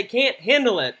is that they can't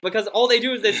handle it, because all they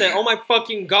do is they say, oh my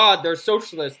fucking god, they're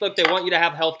socialists, look, they want you to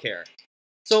have healthcare.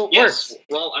 So it works.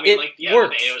 Well, I mean, with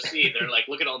AOC, they're like,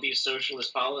 look at all these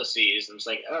socialist policies, and it's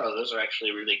like, oh, those are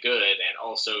actually really good, and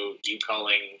also you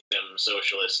calling them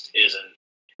socialist isn't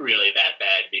really that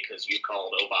bad because you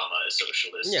called Obama a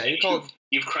socialist. Yeah,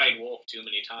 you've cried wolf too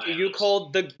many times. You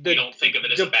called the you don't think of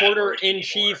it as a bad word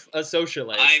Deporter-in-Chief a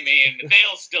socialist. I mean,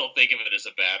 they'll still think of it as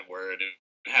a bad word.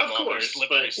 Have of course, but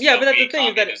but that's the thing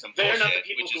is that they're not the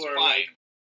people who are like,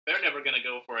 they're never going to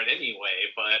go for it anyway.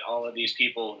 But all of these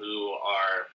people who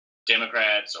are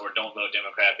Democrats or don't vote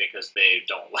Democrat because they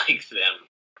don't like them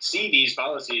see these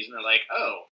policies and they're like,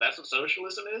 oh, that's what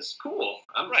socialism is? Cool.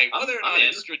 Whether or not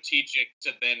it's strategic to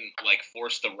then like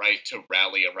force the right to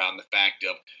rally around the fact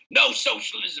of no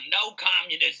socialism, no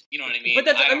communism, you know what I mean?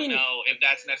 But I don't know if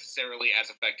that's necessarily as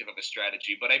effective of a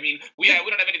strategy, but I mean, we don't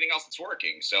have anything else that's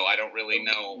working, so I don't really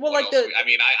know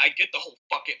I get the whole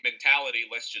fuck it mentality,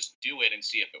 let's just do it and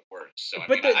see if it works. So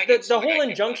the whole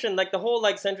injunction, like the whole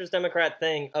like centrist Democrat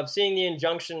thing of seeing the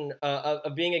injunction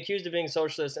of being accused of being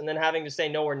socialist and then having to say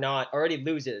no or not already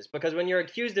loses, because when you're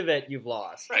accused of it, you've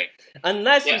lost. Right.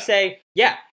 Unless you say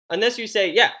yeah.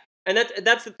 And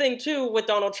that's the thing too with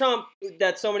Donald Trump,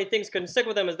 that so many things couldn't stick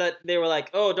with him, is that they were like,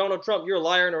 oh, Donald Trump, you're a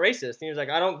liar and a racist. And he was like,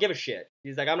 I don't give a shit.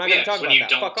 He's like, I'm not going to talk about that.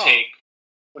 Fuck off.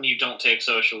 When you don't take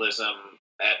socialism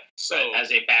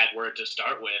as a bad word to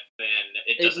start with, then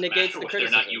it doesn't matter whether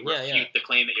or not you refute the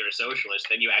claim that you're a socialist.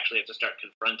 Then you actually have to start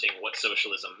confronting what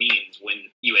socialism means when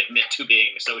you admit to being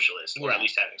a socialist, or at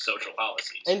least having social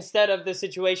policies. Instead of the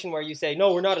situation where you say,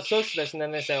 no, we're not a socialist, and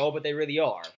then they say, oh, but they really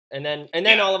are. And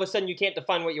then all of a sudden you can't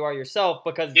define what you are yourself,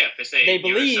 because they say they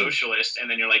believe you're a socialist, and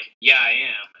then you're like, yeah, I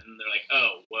am. And they're like,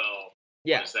 oh, well,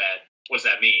 what does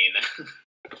that mean?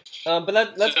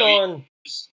 But let's go on.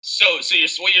 So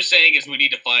what you're saying is we need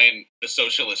to find the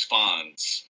socialist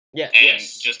Fonz. Yeah. And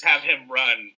just have him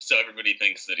run so everybody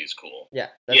thinks that he's cool. Yeah,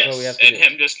 that's what we have to do. And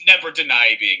him just never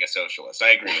deny being a socialist.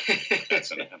 I agree with you.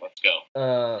 Let's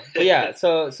go. But yeah,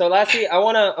 so lastly, I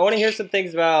wanna hear some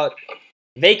things about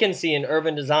vacancy in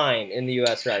urban design in the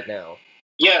U.S. right now.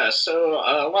 Yeah, so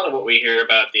a lot of what we hear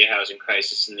about the housing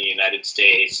crisis in the United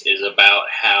States is about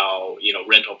how,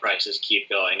 rental prices keep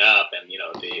going up, and,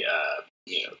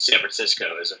 San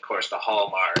Francisco is, of course, the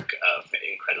hallmark of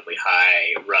incredibly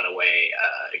high, runaway,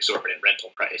 exorbitant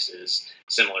rental prices,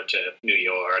 similar to New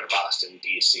York, Boston,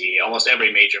 D.C. Almost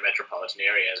every major metropolitan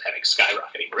area is having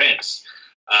skyrocketing rents,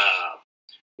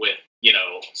 with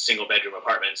single-bedroom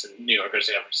apartments in New York or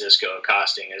San Francisco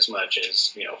costing as much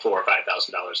as $4,000 or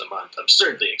 $5,000 a month,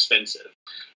 absurdly expensive.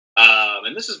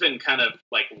 And this has been kind of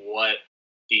like what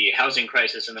the housing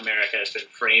crisis in America has been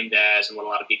framed as, and what a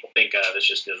lot of people think of as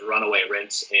just as runaway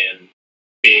rents in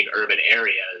big urban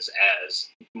areas as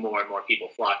more and more people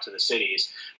flock to the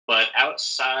cities. But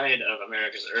outside of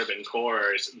America's urban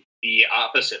cores, the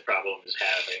opposite problem is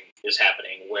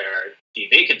happening, where the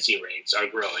vacancy rates are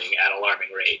growing at alarming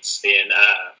rates in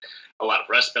a lot of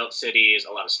Rust Belt cities,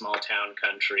 a lot of small town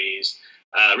countries,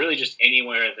 really just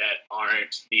anywhere that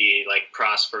aren't the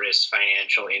prosperous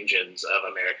financial engines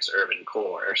of America's urban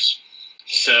cores.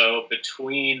 So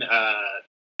between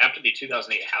after the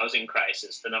 2008 housing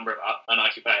crisis, the number of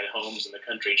unoccupied homes in the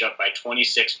country jumped by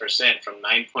 26%, from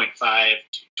 9.5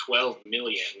 to 12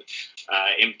 million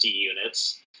empty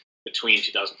units between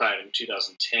 2005 and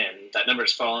 2010. That number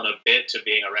has fallen a bit to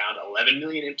being around 11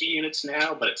 million empty units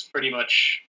now, but it's pretty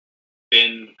much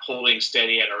been holding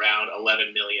steady at around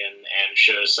 11 million and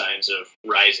shows signs of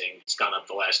rising. It's gone up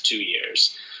the last 2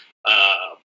 years.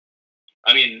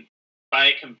 I mean,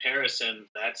 by comparison,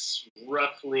 that's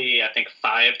roughly, I think,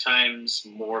 5 times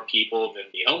more people than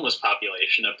the homeless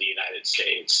population of the United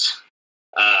States,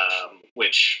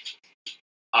 which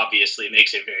obviously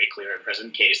makes a very clear and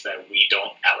present case that we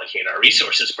don't allocate our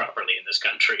resources properly in this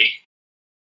country.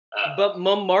 But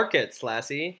markets,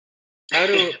 Lassie. How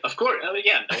do? Of course,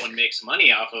 yeah. No one makes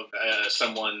money off of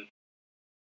someone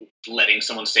letting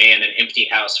someone stay in an empty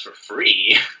house for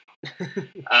free.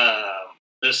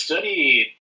 The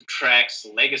study tracks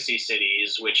legacy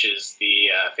cities, which is the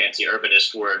fancy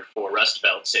urbanist word for Rust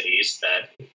Belt cities. That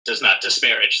does not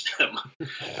disparage them.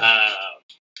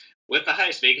 With the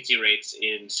highest vacancy rates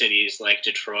in cities like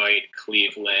Detroit,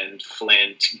 Cleveland,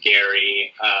 Flint,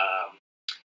 Gary.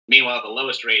 Meanwhile, the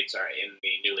lowest rates are in the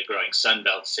newly growing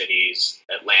Sunbelt cities,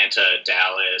 Atlanta,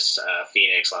 Dallas,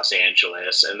 Phoenix, Los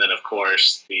Angeles, and then, of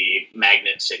course, the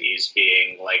magnet cities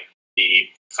being like the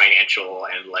financial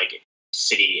and like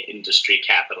city industry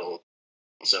capitals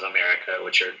of America,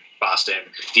 which are Boston,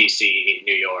 D.C.,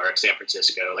 New York, San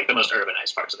Francisco, like the most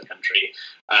urbanized parts of the country,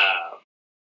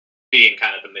 being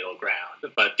kind of the middle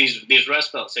ground. But these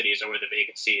Rust Belt cities are where the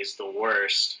vacancy is the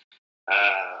worst.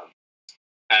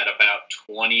 At about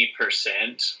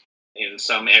 20% in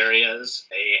some areas.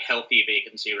 A healthy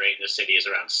vacancy rate in the city is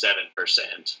around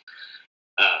 7%.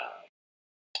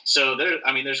 So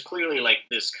there's clearly like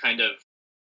this kind of,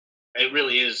 it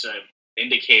really is an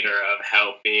indicator of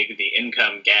how big the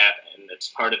income gap, and it's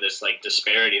part of this like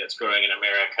disparity that's growing in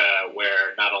America,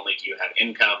 where not only do you have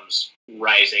incomes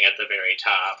rising at the very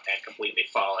top and completely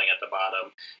falling at the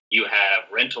bottom, you have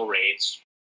rental rates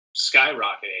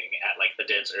skyrocketing at like the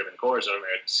dense urban cores of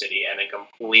American City, and then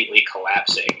completely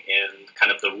collapsing in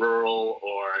kind of the rural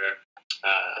or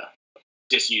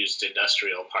disused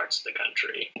industrial parts of the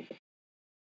country.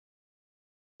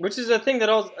 Which is a thing that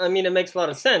also, I mean, it makes a lot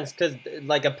of sense, because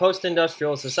like a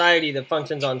post-industrial society that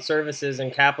functions on services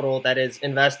and capital that is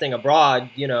investing abroad,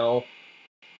 you know,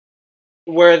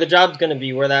 where the job's going to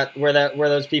be, where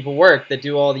those people work that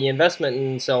do all the investment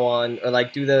and so on, or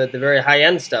like do the very high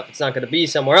end stuff. It's not going to be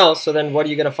somewhere else. So then what are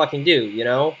you going to fucking do, you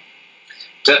know?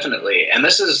 Definitely. And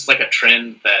this is like a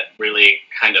trend that really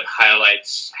kind of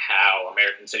highlights how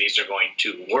American cities are going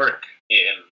to work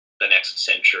in the next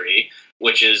century,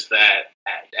 which is that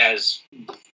as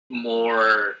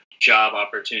more job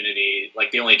opportunity, like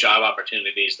the only job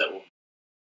opportunities that will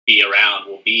be around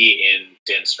will be in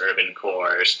dense urban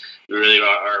cores. We really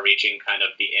are reaching kind of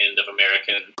the end of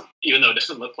American, even though it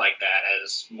doesn't look like that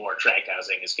as more tract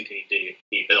housing is continuing to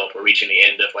be built, we're reaching the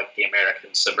end of like the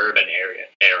American suburban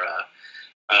era.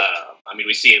 I mean,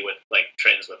 we see it with like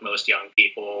trends with most young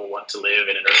people want to live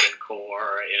in an urban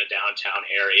core in a downtown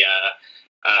area,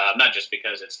 not just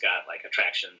because it's got like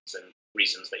attractions and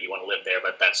reasons that you want to live there,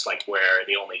 but that's like where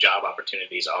the only job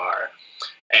opportunities are.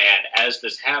 And as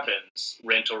this happens,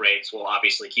 rental rates will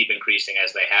obviously keep increasing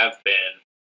as they have been,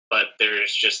 but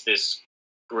there's just this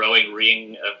growing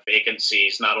ring of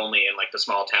vacancies, not only in like the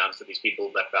small towns that these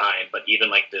people left behind, but even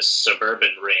like this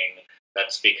suburban ring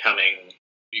that's becoming.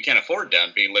 You can't afford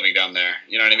living down there.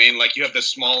 You know what I mean? Like you have the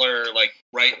smaller, like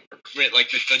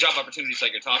the job opportunities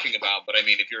like you're talking about. But I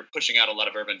mean, if you're pushing out a lot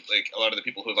of urban, like a lot of the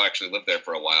people who've actually lived there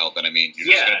for a while, then I mean, you're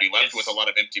just going to be left with a lot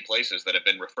of empty places that have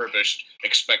been refurbished,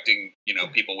 expecting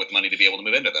people with money to be able to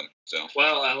move into them. So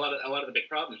well, a lot of the big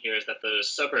problem here is that the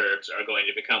suburbs are going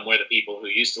to become where the people who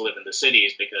used to live in the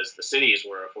cities, because the cities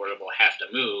were affordable, have to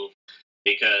move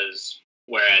because.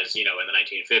 Whereas, in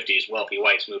the 1950s, wealthy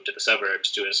whites moved to the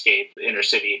suburbs to escape inner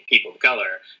city people of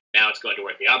color. Now it's going to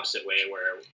work the opposite way,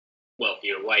 where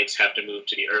wealthier whites have to move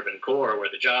to the urban core where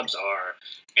the jobs are,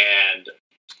 and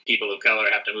people of color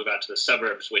have to move out to the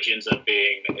suburbs, which ends up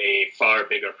being a far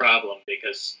bigger problem,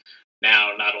 because now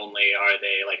not only are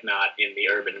they like not in the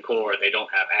urban core, they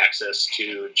don't have access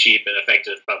to cheap and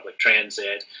effective public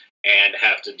transit, and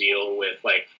have to deal with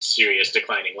like serious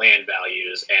declining land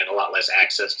values and a lot less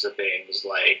access to things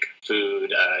like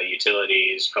food,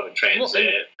 utilities, public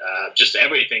transit. Just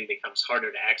everything becomes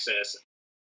harder to access.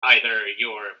 Either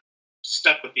you're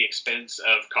stuck with the expense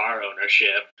of car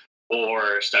ownership,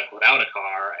 or stuck without a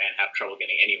car and have trouble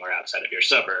getting anywhere outside of your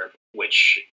suburb,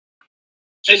 which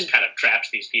just kind of traps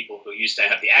these people who used to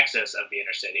have the access of the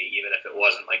inner city, even if it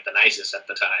wasn't like the nicest at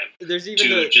the time, there's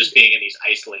even just being in these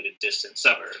isolated, distant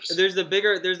suburbs. There's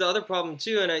the other problem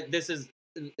too, and this is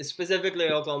specifically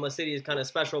Oklahoma City is kind of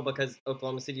special because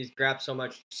Oklahoma City's grabbed so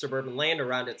much suburban land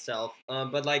around itself.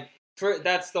 But like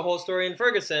that's the whole story in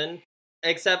Ferguson,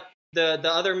 except the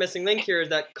other missing link here is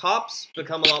that cops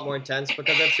become a lot more intense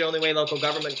because that's the only way local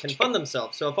government can fund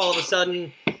themselves. So if all of a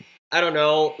sudden, I don't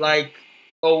know, like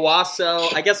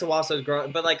Owasso, I guess Owasso's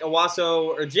growing, but like Owasso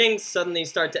or Jinx suddenly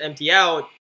start to empty out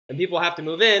and people have to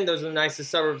move in. Those are the nicest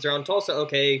suburbs around Tulsa.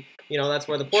 Okay, that's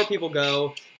where the poor people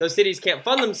go. Those cities can't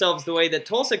fund themselves the way that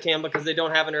Tulsa can because they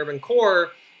don't have an urban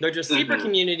core. They're just sleeper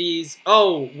communities.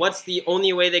 Oh, what's the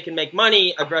only way they can make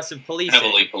money? Aggressive policing.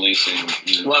 Heavily policing.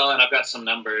 Yeah. Well, and I've got some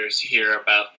numbers here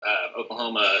about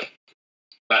Oklahoma,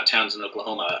 about towns in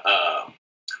Oklahoma.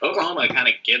 Oklahoma kind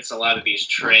of gets a lot of these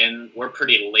trends. We're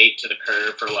pretty late to the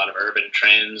curve for a lot of urban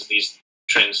trends. These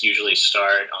trends usually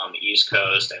start on the East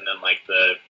Coast and then like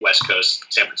the West Coast,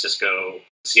 San Francisco,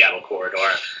 Seattle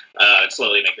corridor,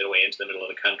 slowly make their way into the middle of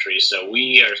the country. So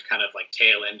we are kind of like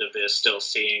tail end of this, still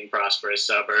seeing prosperous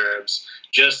suburbs,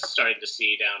 just starting to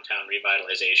see downtown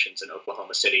revitalizations in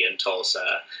Oklahoma City and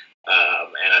Tulsa.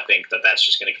 And I think that that's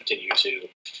just going to continue to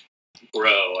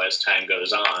grow as time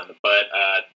goes on. But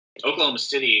Oklahoma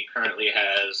City currently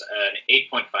has an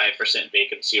 8.5%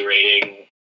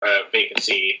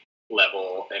 vacancy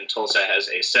level, and Tulsa has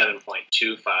a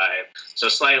 7.25, so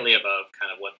slightly above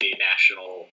kind of what the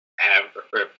national average,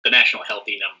 or the national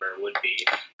healthy number would be.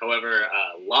 However,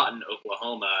 Lawton,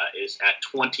 Oklahoma is at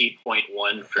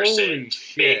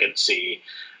 20.1% vacancy,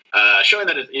 showing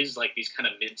that it is like these kind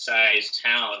of mid-sized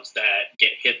towns that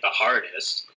get hit the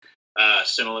hardest.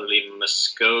 Similarly,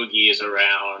 Muskogee is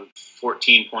around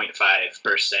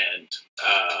 14.5%,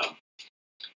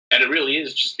 and it really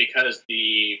is just because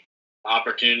the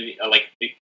opportunities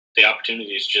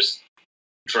just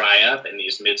dry up in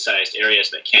these mid-sized areas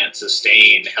that can't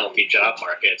sustain healthy job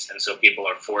markets, and so people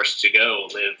are forced to go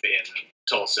live in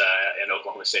Tulsa and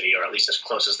Oklahoma City, or at least as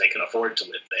close as they can afford to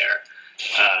live there,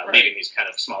 leaving these kind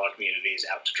of smaller communities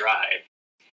out to dry.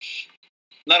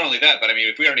 Not only that, but I mean,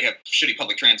 if we already have shitty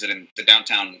public transit in the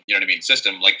downtown,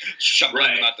 system, like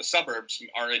shuttling them out the suburbs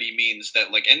already means that,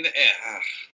 like,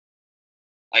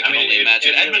 I can only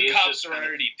imagine. Edmund cops are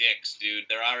already dicks, dude.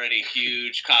 They're already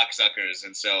huge cocksuckers,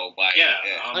 and so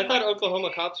I thought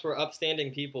Oklahoma cops were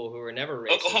upstanding people who were never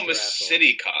racist. Oklahoma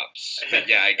City cops. But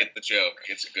yeah, I get the joke.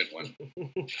 It's a good one.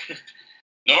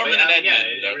 Norman and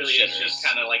Edmund. It really is just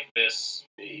kind of like this,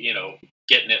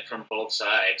 getting it from both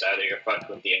sides. Either you're fucked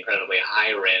with the incredibly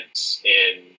high rents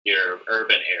in your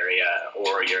urban area,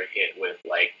 or you're hit with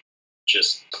like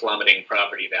just plummeting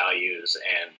property values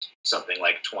and something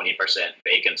like 20%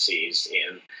 vacancies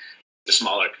in the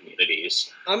smaller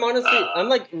communities. I'm honestly, I'm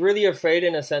like really afraid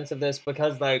in a sense of this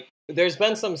because like there's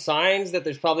been some signs that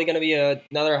there's probably going to be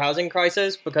another housing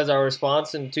crisis because our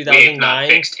response in 2009 not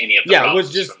fixed any of the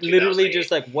was just literally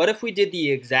just like, what if we did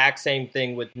the exact same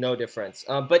thing with no difference?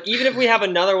 But even if we have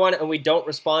another one and we don't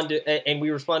respond to and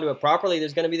we respond to it properly,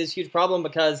 there's going to be this huge problem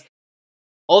because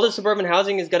all the suburban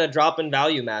housing is going to drop in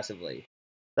value massively.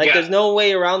 Like, there's no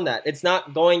way around that. It's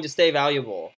not going to stay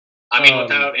valuable. I mean,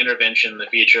 without intervention, the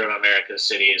future of America's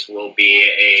cities will be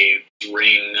a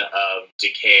ring of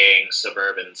decaying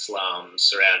suburban slums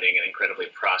surrounding an incredibly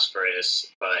prosperous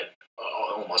but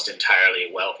almost entirely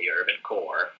wealthy urban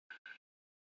core.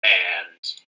 And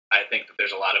I think that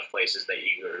there's a lot of places that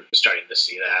you're starting to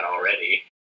see that already.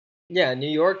 Yeah, New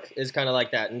York is kind of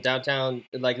like that, and downtown,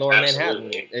 like Lower Manhattan,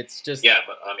 it's just... Yeah,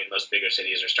 but I mean, most bigger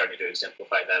cities are starting to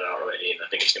exemplify that already, and I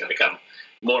think it's going to become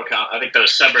more... I think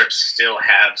those suburbs still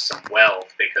have some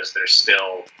wealth because there's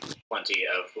still plenty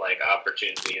of, like,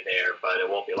 opportunity there, but it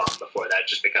won't be long before that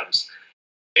just becomes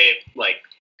a, like,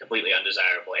 completely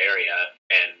undesirable area,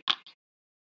 and...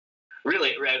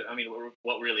 Really, I mean,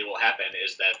 what really will happen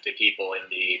is that the people in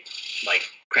the,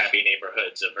 like, crappy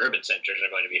neighborhoods of urban centers are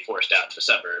going to be forced out to the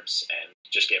suburbs and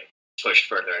just get pushed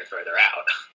further and further out.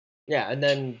 Yeah, and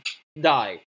then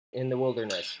die in the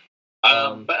wilderness.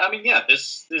 But, I mean, yeah,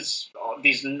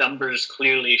 these numbers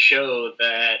clearly show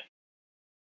that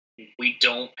we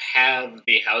don't have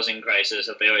the housing crisis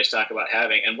that they always talk about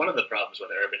having. And one of the problems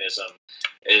with urbanism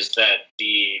is that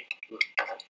the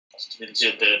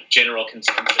general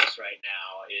consensus right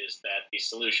now is that the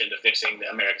solution to fixing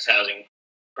America's housing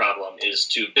problem is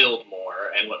to build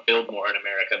more, and what build more in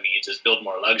America means is build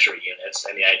more luxury units,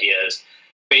 and the idea is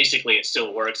basically it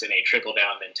still works in a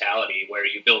trickle-down mentality where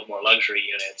you build more luxury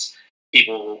units,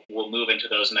 people will move into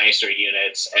those nicer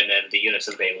units, and then the units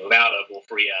that they move out of will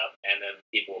free up, and then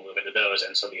people will move into those,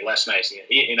 and so the less nice,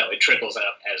 it trickles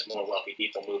up as more wealthy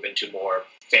people move into more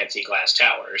fancy glass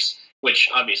towers, which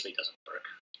obviously doesn't work.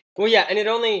 Well, yeah, and it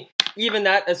only, even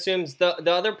that assumes, the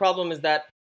other problem is that,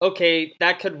 okay,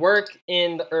 that could work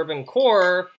in the urban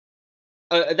core,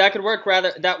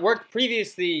 that worked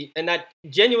previously, and that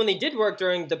genuinely did work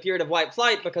during the period of white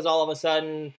flight, because all of a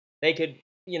sudden, they could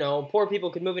poor people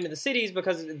could move into the cities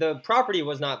because the property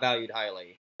was not valued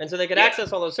highly. And so they could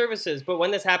access all those services. But when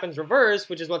this happens reverse,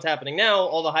 which is what's happening now,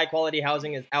 all the high-quality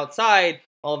housing is outside.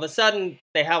 All of a sudden,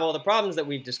 they have all the problems that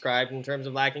we've described in terms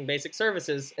of lacking basic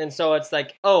services. And so it's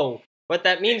like, what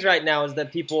that means right now is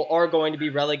that people are going to be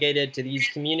relegated to these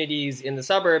communities in the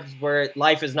suburbs where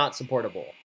life is not supportable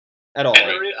at all.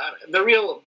 And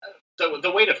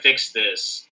the way to fix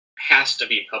this has to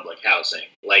be public housing.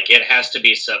 Like, it has to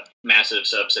be massive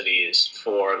subsidies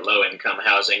for low-income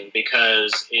housing,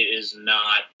 because it is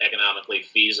not economically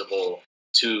feasible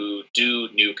to do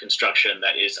new construction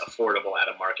that is affordable at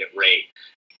a market rate.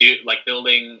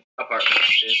 Building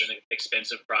apartments is an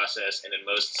expensive process, and in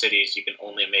most cities you can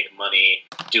only make money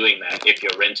doing that if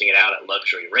you're renting it out at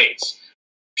luxury rates,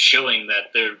 showing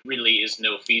that there really is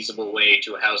no feasible way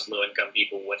to house low-income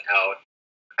people without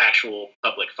actual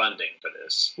public funding for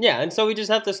this. Yeah, and so we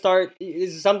just have to start.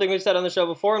 This is something we've said on the show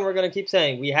before, and we're going to keep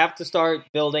saying. We have to start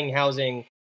building housing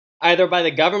either by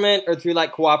the government or through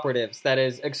like cooperatives that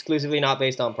is exclusively not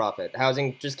based on profit.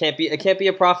 Housing just can't be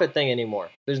a profit thing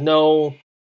anymore.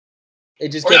 It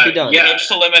just can't be done. Yeah, just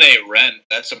eliminate rent.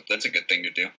 That's a good thing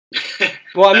to do.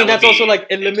 Well, I mean, that's also like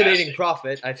eliminating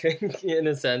profit, I think, in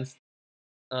a sense.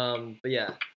 But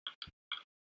yeah.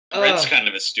 Rent's kind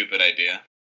of a stupid idea.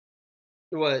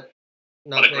 What?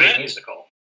 Not a great musical.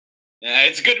 Yeah,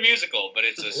 it's a good musical, but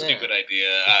it's a stupid idea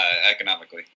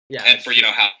economically. Yeah, and for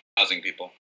housing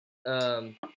people.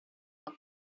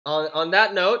 On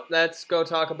that note, let's go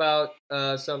talk about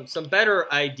some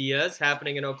better ideas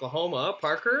happening in Oklahoma.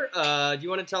 Parker, do you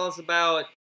want to tell us about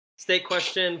State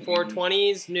Question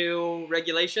 420's new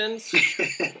regulations?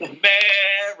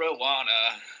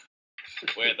 Marijuana.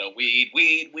 Where the weed.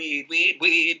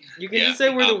 You can just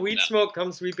say where the weed smoke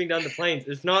comes sweeping down the plains.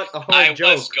 It's not a hard joke.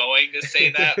 I was going to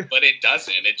say that, but it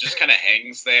doesn't. It just kind of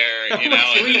hangs there, How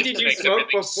much weed did you smoke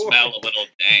before? Smell a little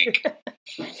dank.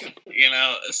 So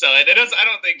it does. I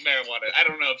don't think marijuana. I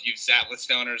don't know if you've sat with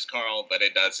stoners, Carl, but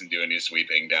it doesn't do any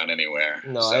sweeping down anywhere.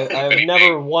 No, so, I've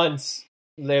never once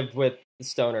lived with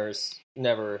stoners.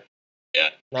 Never. Yeah,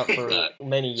 not for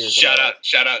many years. Shout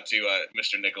out to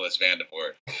Mr. Nicholas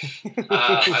Vandeport.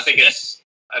 I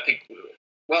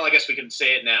guess we can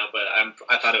say it now, but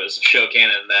I thought it was show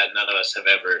canon that none of us have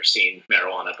ever seen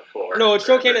marijuana before. No, it's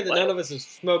show canon that none of us have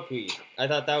smoked weed. I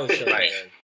thought that was show canon.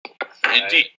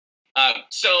 Indeed.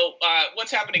 So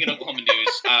what's happening in Oklahoma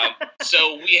news?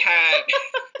 So we had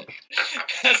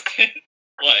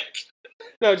what?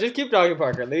 No, just keep talking,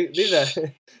 Parker. Leave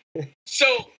that. So.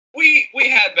 We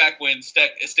had back when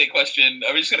State Question.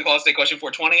 Are we just going to call it State Question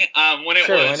 420? When it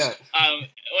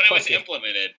was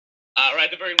implemented, or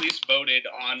at the very least voted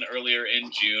on earlier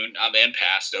in June, and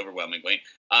passed overwhelmingly.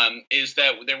 Is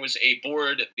that there was a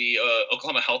board, the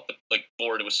Oklahoma Health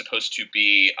Board, was supposed to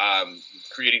be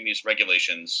creating these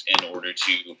regulations in order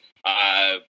to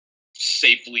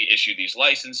safely issue these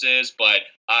licenses, but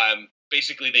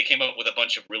basically, they came up with a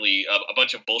bunch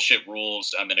of bullshit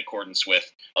rules in accordance with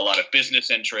a lot of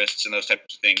business interests and those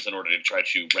types of things in order to try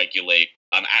to regulate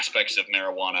aspects of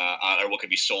marijuana or what could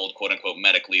be sold, quote unquote,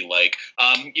 medically, like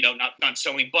not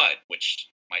selling bud, which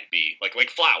might be like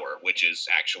flower, which is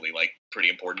actually like pretty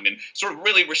important, and sort of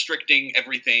really restricting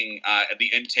everything at the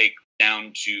intake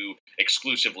down to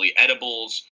exclusively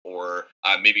edibles or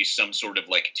maybe some sort of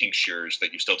like tinctures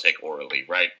that you still take orally,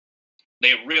 right?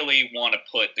 They really want to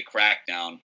put the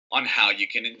crackdown on how you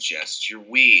can ingest your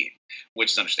weed,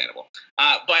 which is understandable.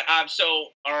 So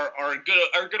our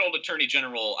good old Attorney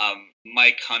General,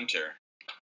 Mike Hunter,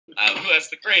 who has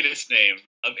the greatest name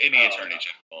of any Attorney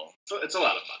General. It's a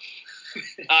lot of fun.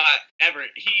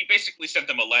 He basically sent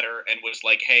them a letter and was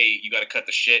like, "Hey, you got to cut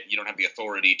the shit. You don't have the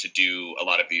authority to do a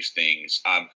lot of these things."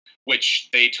 Which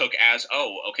they took as,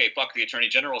 okay, fuck, the Attorney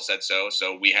General said so,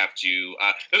 so we have to.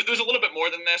 There's a little bit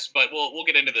more than this, but we'll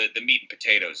get into the meat and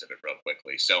potatoes of it real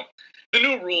quickly. So the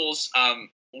new rules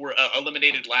were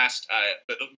eliminated last.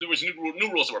 There was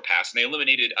new rules that were passed, and they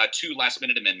eliminated 2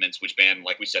 last-minute amendments, which banned,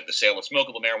 like we said, the sale of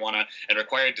smokable marijuana and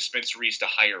required dispensaries to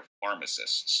hire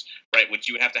pharmacists, right? Which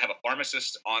you would have to have a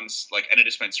pharmacist in a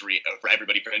dispensary for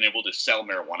everybody for being able to sell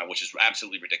marijuana, which is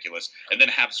absolutely ridiculous, and then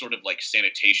have sort of like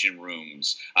sanitation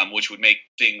rooms, which would make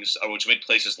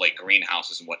places like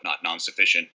greenhouses and whatnot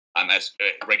non-sufficient as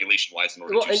regulation-wise in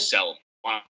order to sell.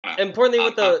 Importantly,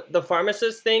 with the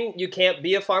pharmacist thing, you can't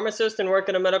be a pharmacist and work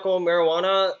in a medical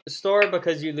marijuana store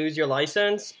because you lose your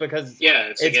license because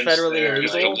it's federally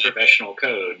illegal. Professional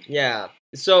code. Yeah.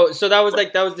 So that was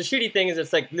the shitty thing is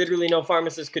it's like literally no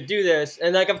pharmacist could do this,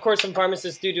 and like of course some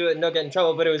pharmacists do it and they'll get in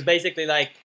trouble, but it was basically like,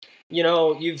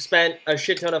 you've spent a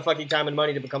shit ton of fucking time and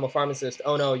money to become a pharmacist.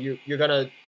 Oh no, you're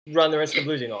gonna run the risk of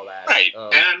losing all that. Right.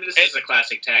 And this is a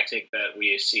classic tactic that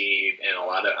we see in a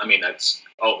lot of. I mean, it's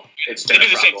They been do a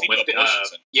the same problem thing with with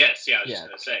abortions. yes, I was Yeah. just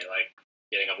gonna say, like,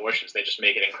 getting abortions, they just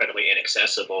make it incredibly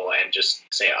inaccessible and just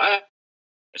say,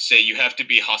 Say you have to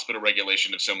be hospital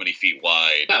regulation of so many feet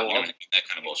wide. Yeah, You know well- what I mean? That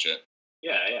kind of bullshit.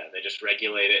 yeah, they just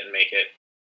regulate it and make it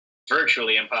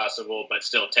virtually impossible, but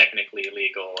still technically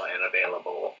legal and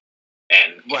available,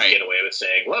 and can Right. get away with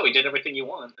saying, "Well, we did everything you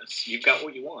want. You've got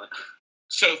what you want."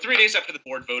 So 3 days after the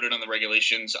board voted on the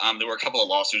regulations, there were a couple of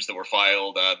lawsuits that were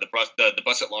filed. The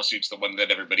Bussett lawsuit's the one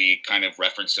that everybody kind of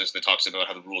references that talks about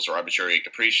how the rules are arbitrary and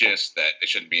capricious, that they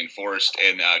shouldn't be enforced.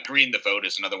 And Green the Vote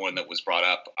is another one that was brought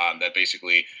up that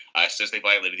basically says they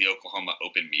violated the Oklahoma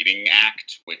Open Meeting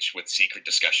Act, which with secret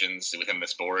discussions within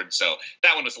this board. So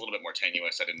that one was a little bit more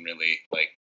tenuous. I didn't really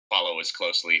follow as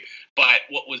closely. But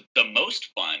what was the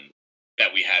most fun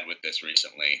that we had with this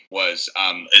recently was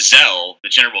Ezell, the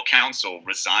general counsel,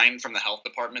 resigned from the health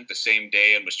department the same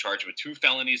day and was charged with 2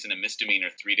 felonies and a misdemeanor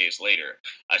 3 days later.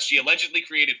 She allegedly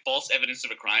created false evidence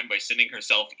of a crime by sending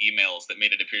herself emails that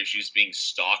made it appear she was being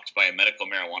stalked by a medical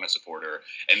marijuana supporter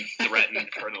and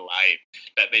threatened her life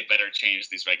that they better change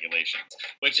these regulations,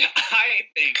 which I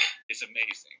think is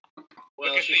amazing.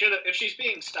 Well, Because she should have. If she's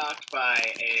being stalked by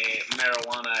a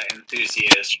marijuana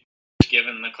enthusiast,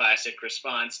 given the classic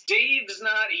response, "Dave's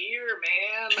not here,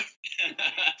 man."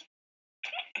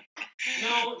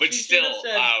 No, But she should still,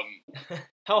 have said,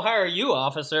 "How high are you,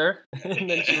 officer?" And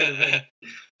then she would have been.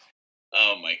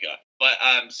 oh my god! But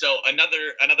so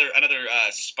another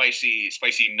spicy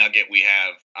nugget we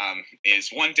have is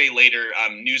one day later,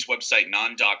 news website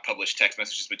NonDoc published text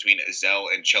messages between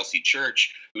Ezell and Chelsea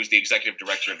Church, who's the executive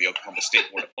director of the Oklahoma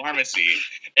State Board of Pharmacy.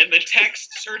 And the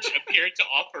text, Church appeared to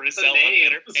offer Ezell a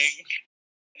better paying.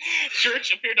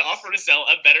 Church appeared to offer Ezell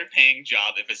a better paying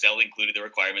job if Ezell included the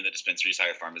requirement that dispensaries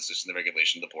hire pharmacists in the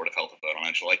regulation of the Board of Health vote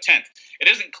on July 10th. It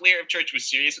isn't clear if Church was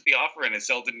serious with the offer, and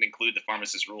Ezell didn't include the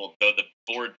pharmacist rule, though the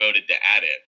board voted to add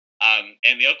it.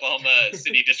 And the Oklahoma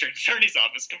City District Attorney's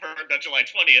Office confirmed on July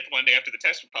 20th, one day after the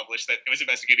text was published, that it was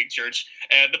investigating Church,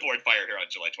 and the board fired her on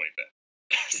July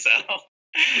 25th. So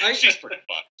she's pretty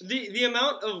fucked. The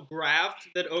amount of graft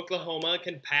that Oklahoma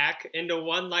can pack into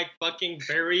one fucking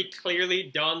very clearly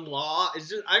done law is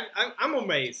just I'm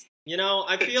amazed. You know,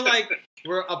 I feel like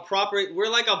we're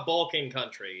like a Balkan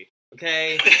country.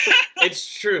 Okay,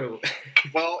 it's true.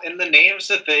 Well, in the names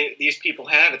that these people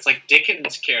have, it's like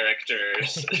Dickens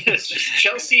characters. It's just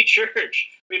Chelsea Church.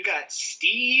 We've got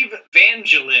Steve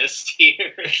Evangelist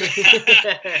here.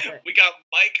 We got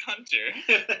Mike Hunter.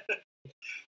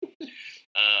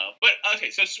 But okay,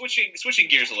 so switching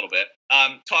gears a little bit,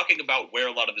 talking about where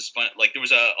a lot of this fund, there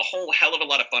was a whole hell of a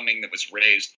lot of funding that was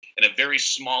raised in a very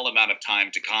small amount of time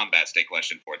to combat State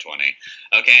Question 420.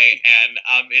 Okay, and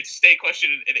it's State Question.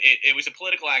 It was a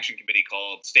political action committee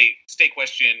called State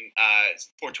Question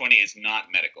 420 is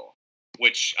not medical,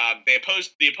 which the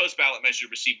opposed ballot measure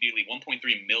received nearly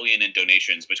 1.3 million in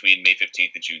donations between May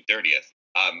 15th and June 30th,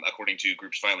 according to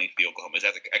groups filing to the Oklahoma's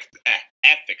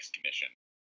Ethics Commission.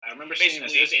 I remember seeing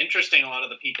this. It was interesting, a lot of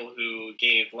the people who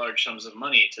gave large sums of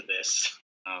money to this.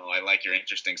 Oh, I like your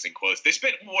interstings and quotes. They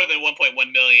spent more than 1.1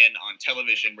 million on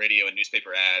television, radio, and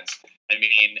newspaper ads. I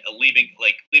mean, leaving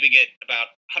it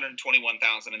about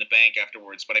 121,000 in the bank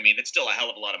afterwards. But I mean, it's still a hell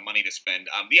of a lot of money to spend.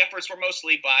 The efforts were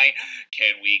mostly by,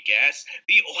 can we guess,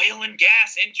 the oil and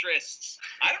gas interests.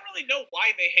 I don't really know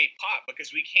why they hate pot,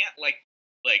 because we can't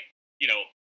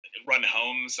run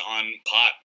homes on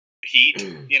pot heat,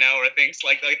 or things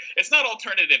like that. It's not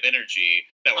alternative energy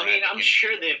that we're I'm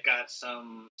sure they've got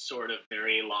some sort of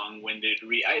very long-winded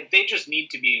they just need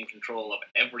to be in control of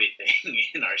everything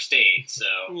in our state, so...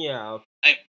 Yeah.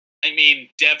 I mean,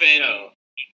 Devin,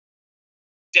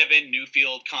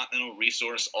 Newfield, Continental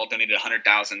Resource all donated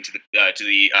 $100,000 to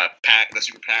the PAC, the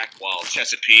Super PAC, while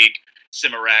Chesapeake,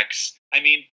 Cimarex,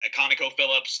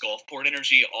 ConocoPhillips, Gulfport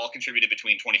Energy all contributed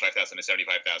between $25,000 and $75,000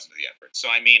 to the effort. So,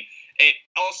 it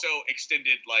also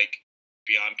extended,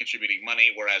 beyond contributing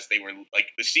money, whereas they were,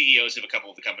 the CEOs of a couple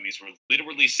of the companies were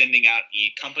literally sending out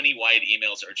company-wide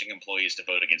emails urging employees to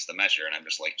vote against the measure. And I'm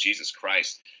just like, Jesus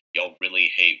Christ, y'all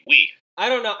really hate weed. I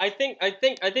don't know. I think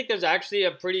there's actually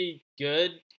a pretty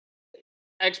good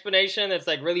explanation that's,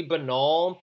 really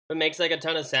banal, but makes, a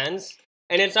ton of sense.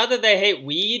 And it's not that they hate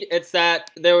weed, it's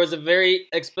that there was a very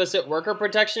explicit worker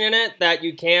protection in it that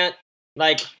you can't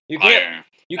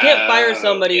fire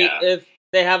somebody if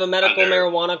they have a medical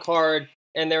marijuana card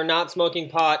and they're not smoking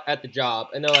pot at the job.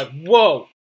 And they're like, whoa,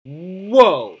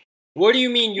 What do you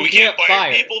mean you we can't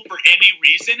fire people for any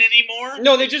reason anymore?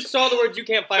 No, they just saw the words "you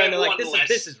can't fire" and they're like,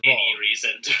 "This is wrong." Any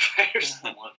reason to fire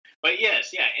someone? But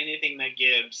yes, anything that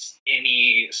gives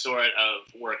any sort of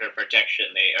worker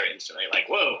protection, they are instantly like,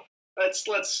 "Whoa, let's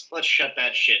shut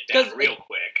that shit down real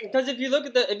quick." Because if you look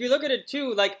at it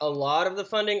too, like a lot of the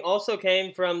funding also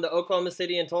came from the Oklahoma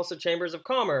City and Tulsa chambers of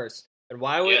commerce, and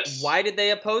why did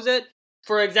they oppose it?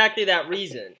 For exactly that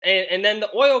reason. And then the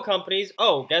oil companies,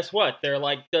 guess what? They're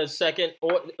like the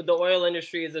oil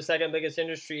industry is the second biggest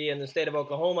industry in the state of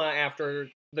Oklahoma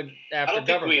after government.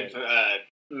 Think we've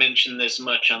mentioned this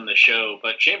much on the show,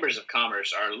 but chambers of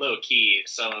commerce are low key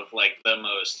some of like the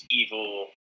most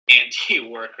evil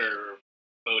anti-worker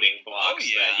voting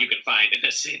blocks that you can find in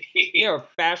a city. They're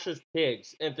fascist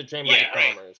pigs at the chambers of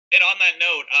commerce. And on that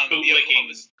note,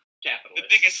 Capitalists.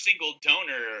 The biggest single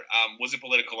donor was a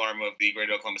political arm of the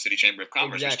Greater Oklahoma City Chamber of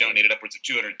Commerce, which donated upwards of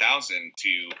 $200,000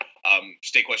 to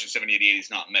State Question 7880 is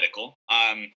not medical.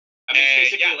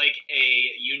 Basically like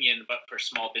a union, but for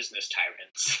small business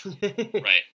tyrants.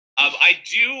 Right. I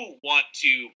do want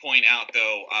to point out,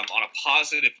 though, on a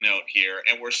positive note here,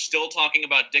 and we're still talking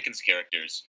about Dickens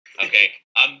characters. Okay.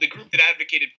 The group that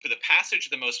advocated for the passage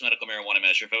of the most medical marijuana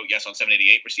measure, vote yes on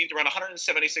 788, received around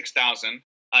 $176,000.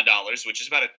 Which is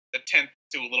about a tenth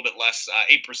to a little bit less,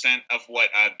 8% of what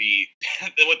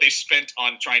what they spent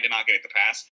on trying to not get it to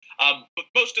pass. But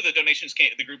most of the donations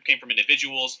the group came from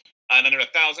individuals, and under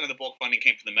 1,000 of the bulk funding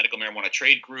came from the Medical Marijuana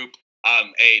Trade Group,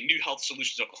 a New Health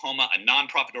Solutions Oklahoma, a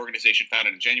nonprofit organization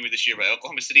founded in January this year by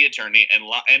Oklahoma City attorney and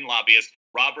lobbyist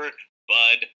Robert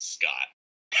Bud Scott.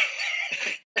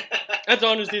 That's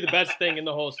honestly the best thing in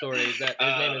the whole story is that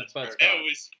his name is Bud Scott.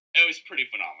 It was pretty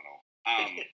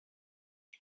phenomenal.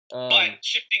 But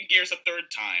shifting gears a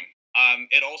third time,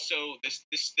 it also this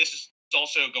is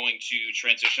also going to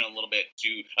transition a little bit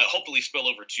to hopefully spill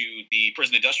over to the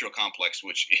prison industrial complex,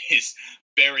 which is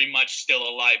very much still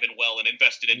alive and well and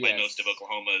invested in by most of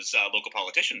Oklahoma's local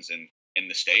politicians in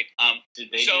the state.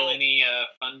 Did they do any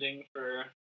funding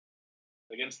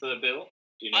against the bill?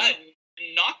 Do you know?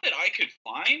 Not that I could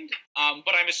find,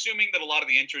 but I'm assuming that a lot of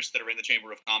the interests that are in the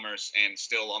Chamber of Commerce and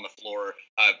still on the floor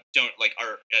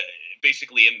are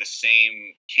basically in the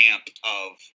same camp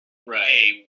of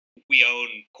hey, we own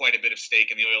quite a bit of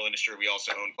stake in the oil industry. We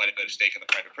also own quite a bit of stake in the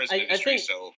private prison industry.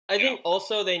 I think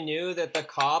also they knew that the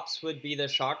cops would be the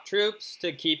shock troops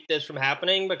to keep this from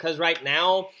happening, because right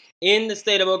now in the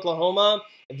state of Oklahoma,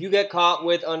 if you get caught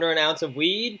with under an ounce of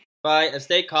weed by a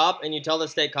state cop and you tell the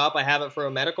state cop I have it for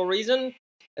a medical reason,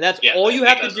 that's all you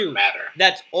have to do.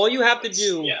 That's all you have to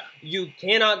do. Yeah. You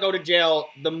cannot go to jail.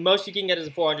 The most you can get is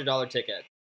a $400 ticket.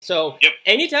 So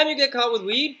anytime you get caught with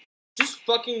weed, just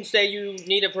fucking say you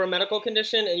need it for a medical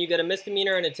condition and you get a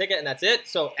misdemeanor and a ticket, and that's it.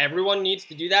 So everyone needs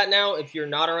to do that now if you're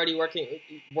not already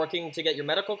working to get your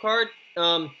medical card.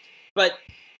 But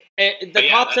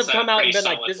cops have come out and been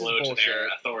like, "This is bullshit." To their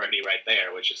authority right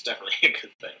there, which is definitely a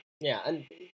good thing. Yeah, and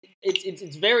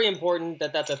it's very important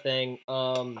that that's a thing.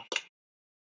 And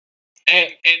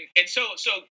so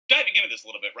diving into this a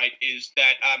little bit, right, is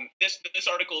that this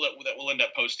article that we'll end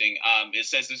up posting, it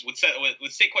says this with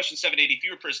State Question 780,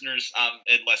 fewer prisoners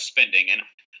and less spending. And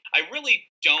I really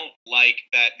don't like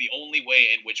that the only way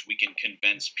in which we can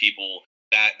convince people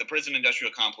that the prison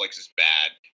industrial complex is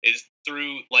bad is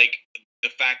through the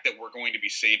fact that we're going to be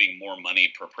saving more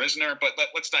money per prisoner. But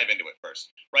let's dive into it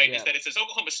first, right? Yeah. Is that it says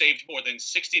Oklahoma saved more than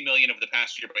 $60 million over the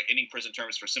past year by ending prison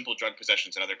terms for simple drug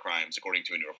possessions and other crimes, according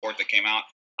to a new report that came out.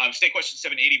 State Question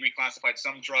 780 reclassified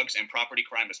some drugs and property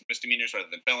crime as misdemeanors rather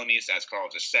than felonies, as Carl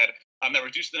just said. That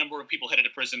reduced the number of people headed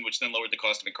to prison, which then lowered the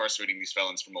cost of incarcerating these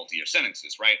felons for multi-year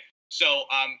sentences, right? So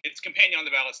its companion on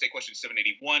the ballot, State Question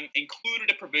 781, included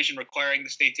a provision requiring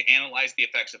the state to analyze the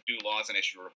effects of new laws and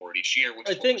issue a report each year, which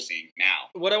is what we're seeing now.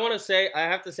 What I want to say, I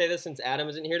have to say this since Adam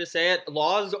isn't here to say it,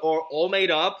 laws are all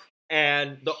made up.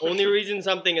 And the only reason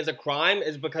something is a crime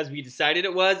is because we decided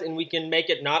it was, and we can make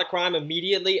it not a crime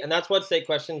immediately. And that's what State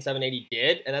Question 780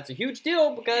 did. And that's a huge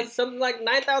deal because something like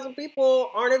 9,000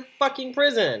 people aren't in fucking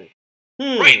prison.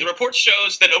 Right. The report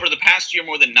shows that over the past year,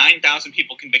 more than 9,000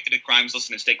 people convicted of crimes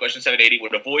listed in State Question 780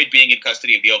 would avoid being in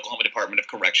custody of the Oklahoma Department of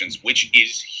Corrections, which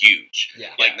is huge.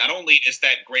 Yeah. Not only is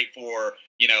that great for,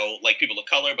 people of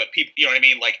color, but people, you know what I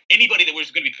mean? Anybody that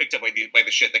was going to be picked up by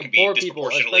the shit that can be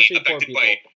disproportionately affected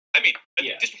by...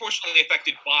 disproportionately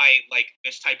affected by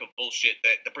this type of bullshit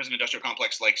that the prison industrial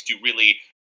complex likes to really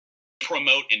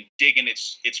promote and dig in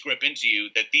its grip into you.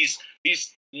 That these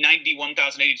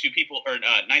 91,082 people or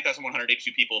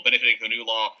 9,182 people benefiting from the new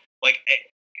law,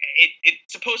 it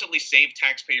supposedly saved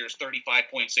taxpayers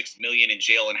 $35.6 million in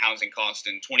jail and housing costs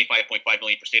and $25.5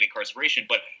 million for state incarceration.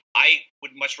 But I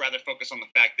would much rather focus on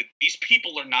the fact that these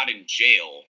people are not in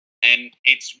jail. And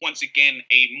it's, once again,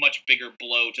 a much bigger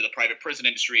blow to the private prison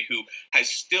industry, who has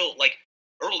still, like,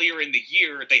 earlier in the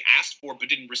year, they asked for but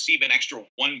didn't receive an extra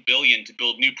 $1 billion to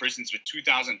build new prisons with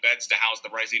 2,000 beds to house the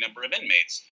rising number of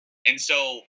inmates. And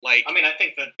so, like, I mean, I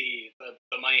think that the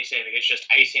money saving is just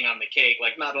icing on the cake.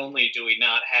 Like, not only do we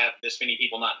not have this many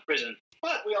people not in prison,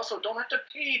 but we also don't have to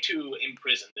pay to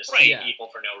imprison this many people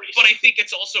for no reason. But I think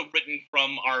it's also written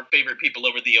from our favorite people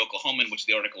over the Oklahoman, which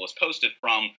the article is posted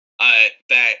from,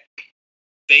 that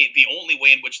the only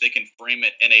way in which they can frame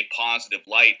it in a positive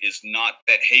light is not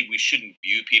that, hey, we shouldn't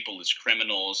view people as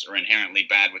criminals or inherently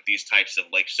bad with these types of,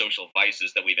 like, social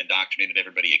vices that we've indoctrinated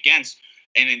everybody against,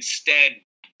 and instead,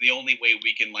 the only way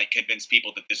we can, like, convince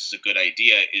people that this is a good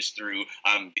idea is through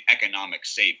the economic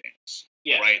savings.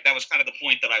 Yeah. Right? That was kind of the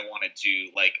point that I wanted to,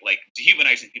 like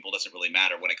dehumanizing people doesn't really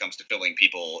matter when it comes to filling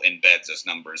people in beds as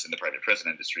numbers in the private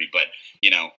prison industry. But, you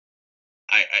know,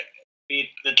 the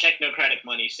technocratic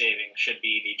money saving should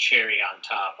be the cherry on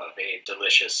top of a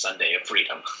delicious sundae of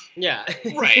freedom. Yeah.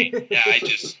 Right. Yeah, I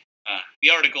just... the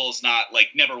article is not, like,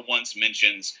 never once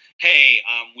mentions, hey,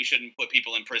 we shouldn't put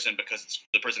people in prison because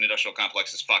the prison industrial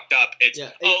complex is fucked up. It's,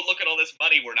 look at all this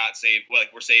money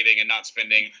we're saving and not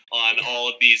spending on all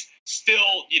of these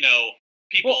still, you know,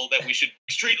 people that we should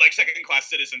treat like second-class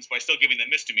citizens by still giving them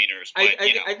misdemeanors. But,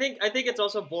 I think it's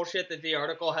also bullshit that the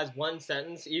article has one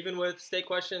sentence. Even with State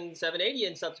Question 780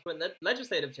 and subsequent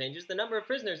legislative changes, the number of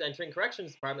prisoners entering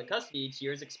Corrections Department custody each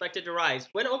year is expected to rise,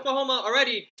 when Oklahoma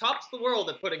already tops the world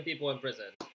at putting people in prison.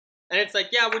 And it's like,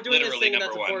 yeah, we're doing this thing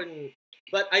that's important.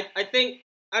 But I think,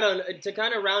 I don't know, to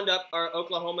kind of round up our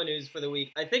Oklahoma news for the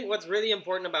week, I think what's really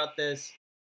important about this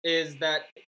is that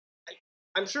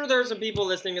I'm sure there are some people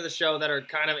listening to the show that are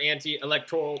kind of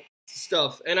anti-electoral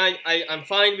stuff, and I'm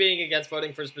fine being against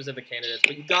voting for specific candidates,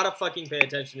 but you gotta fucking pay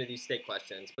attention to these state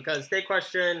questions, because State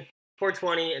Question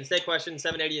 420 and State Question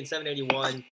 780 and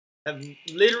 781 have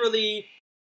literally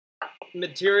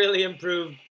materially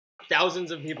improved thousands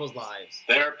of people's lives.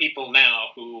 There are people now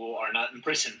who are not in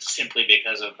prison simply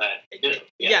because of that bill.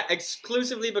 Yeah,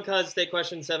 exclusively because State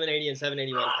Question 780 and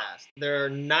 781 passed. There are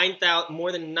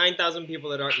more than 9,000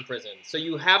 people that aren't in prison. So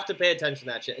you have to pay attention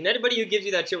to that shit. And anybody who gives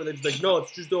you that shit where they're just like, no,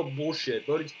 it's just all bullshit.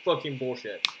 Voting's fucking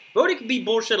bullshit. Voting can be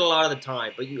bullshit a lot of the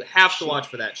time, but you have to watch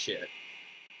for that shit.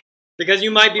 Because you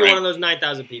might be one of those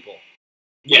 9,000 people.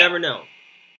 You never know.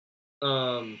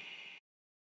 But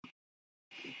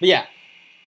yeah.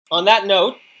 On that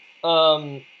note,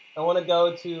 I want to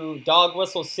go to Dog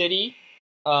Whistle City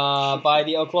by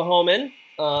the Oklahoman.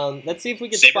 Let's see if we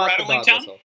can spot the dog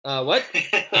whistle. What?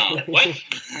 What?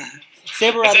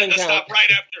 Saber Rattling Town. Stop right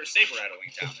after Saber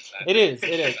Rattling Town. It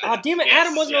is. Ah, damn it! Yes,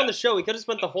 Adam wasn't on the show. We could have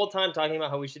spent the whole time talking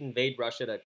about how we should invade Russia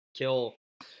to kill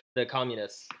the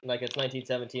communists, like it's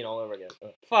 1917 all over again.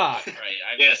 Fuck. Right.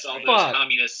 Yes, all those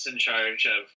communists in charge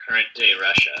of current day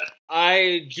Russia.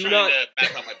 I do not to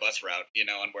map out my bus route, you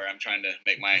know, and where I'm trying to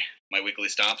make my weekly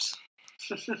stops.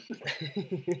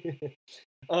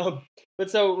 But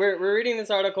so we're reading this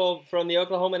article from the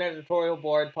Oklahoman editorial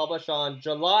board, published on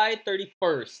July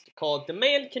 31st, called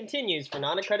 "Demand Continues for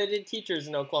Non-Accredited Teachers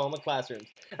in Oklahoma Classrooms."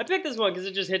 I picked this one because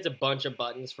it just hits a bunch of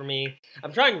buttons for me.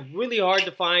 I'm trying really hard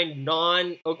to find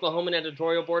non-Oklahoman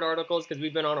editorial board articles because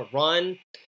we've been on a run.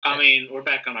 I mean, we're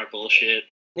back on our bullshit.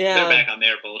 Yeah, they're back on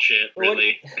their bullshit.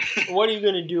 Really. What are you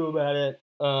gonna do about it?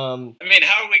 I mean,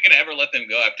 how are we going to ever let them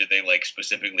go after they, like,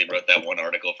 specifically wrote that one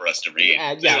article for us to read?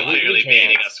 Yeah, they're literally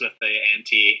baiting us with the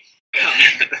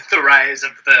the rise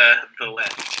of the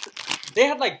left. They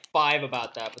had, like, 5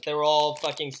 about that, but they were all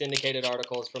fucking syndicated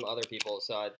articles from other people,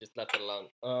 so I just left it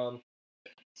alone.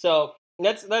 So,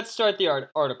 let's start the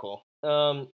article.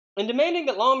 In demanding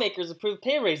that lawmakers approve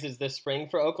pay raises this spring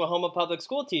for Oklahoma public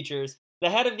school teachers, the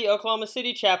head of the Oklahoma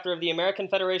City chapter of the American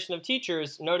Federation of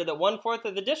Teachers noted that 1/4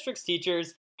 of the district's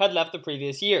teachers had left the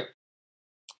previous year.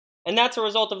 And that's a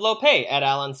result of low pay, Ed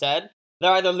Allen said.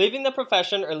 They're either leaving the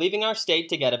profession or leaving our state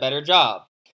to get a better job.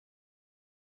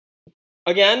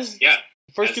 Again,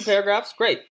 first 2 paragraphs,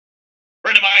 great. A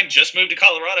friend of mine just moved to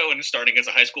Colorado and is starting as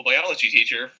a high school biology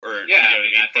teacher for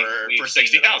for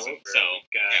 $60,000. So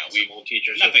we old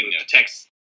teachers nothing new. To Texas.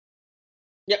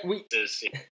 Yeah,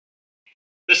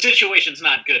 the situation's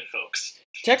not good, folks.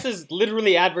 Texas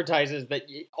literally advertises that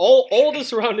all the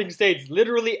surrounding states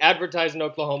literally advertise in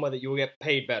Oklahoma that you will get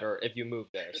paid better if you move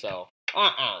there. So,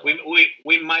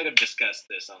 we might have discussed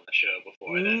this on the show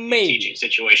before. That the teaching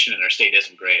situation in our state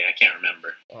isn't great. I can't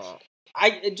remember.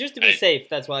 Just to be safe,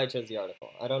 that's why I chose the article.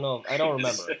 I don't know. I don't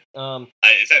remember.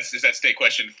 Is that State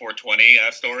Question 420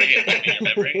 story in your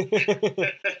memory?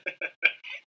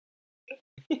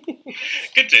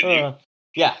 Continue.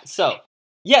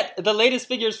 Yet, the latest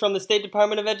figures from the State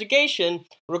Department of Education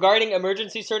regarding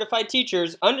emergency certified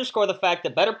teachers underscore the fact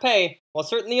that better pay, while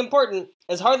certainly important,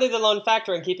 is hardly the lone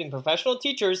factor in keeping professional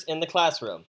teachers in the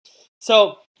classroom.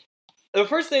 So, the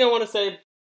first thing I want to say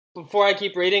before I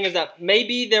keep reading is that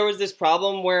maybe there was this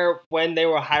problem where when they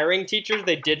were hiring teachers,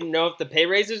 they didn't know if the pay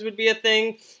raises would be a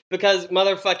thing because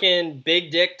motherfucking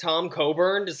big dick Tom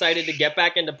Coburn decided to get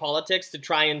back into politics to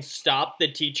try and stop the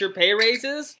teacher pay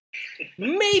raises.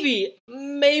 Maybe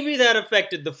that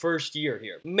affected the first year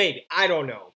here. Maybe. I don't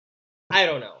know.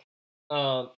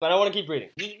 But I want to keep reading.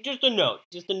 Just a note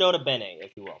of bene,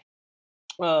 if you will.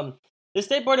 The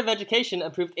State Board of Education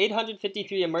approved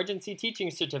 853 emergency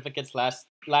teaching certificates last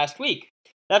week.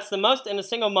 That's the most in a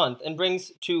single month and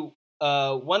brings to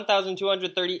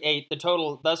 1,238 the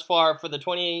total thus far for the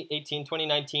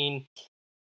 2018-2019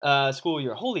 school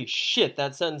year. Holy shit,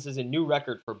 that sentence is a new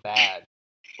record for bad.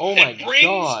 Oh my god. It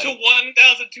brings to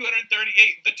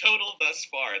 1,238 the total thus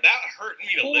far. That hurt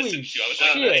me to listen to. I was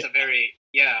like, that's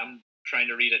I'm trying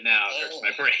to read it now. It hurts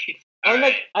my brain.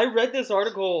 I read this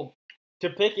article to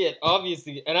pick it,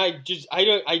 obviously, and I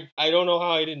don't know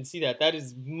how I didn't see that. That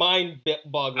is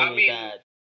mind-bogglingly bad.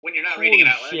 When you're not reading it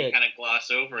out loud, you kind of gloss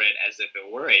over it as if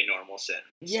it were a normal sentence.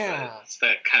 Yeah. It's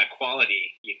the kind of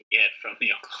quality you can get from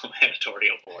the Oklahoma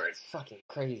editorial board. It's fucking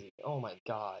crazy. Oh my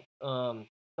god.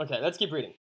 Okay, let's keep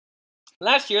reading.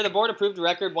 Last year, the board approved a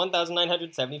record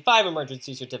 1,975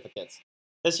 emergency certificates.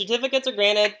 The certificates are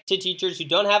granted to teachers who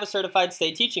don't have a certified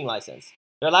state teaching license.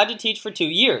 They're allowed to teach for 2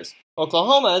 years.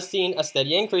 Oklahoma has seen a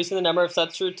steady increase in the number of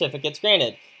such certificates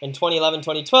granted. In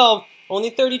 2011-2012, only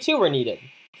 32 were needed.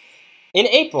 In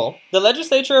April, the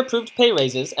legislature approved pay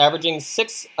raises averaging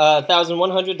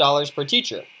 $6,100 per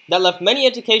teacher. That left many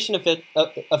education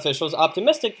officials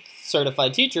optimistic.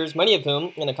 Certified teachers, many of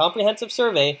whom, in a comprehensive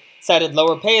survey, cited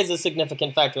lower pay as a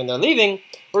significant factor in their leaving,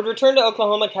 would return to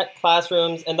Oklahoma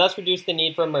classrooms and thus reduce the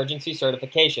need for emergency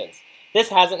certifications. This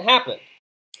hasn't happened.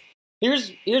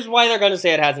 Here's why they're going to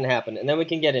say it hasn't happened, and then we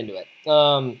can get into it.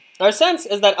 Our sense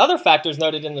is that other factors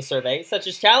noted in the survey, such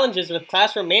as challenges with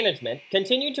classroom management,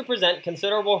 continue to present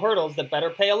considerable hurdles that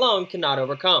better pay alone cannot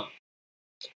overcome.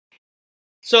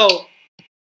 So,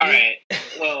 all right.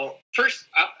 Well, first,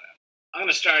 I'm going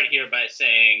to start here by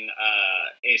saying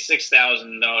a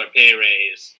 $6,000 pay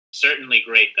raise, certainly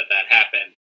great that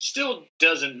happened, still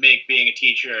doesn't make being a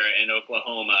teacher in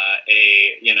Oklahoma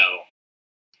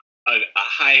a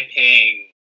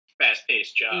high-paying,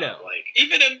 fast-paced job. No. Like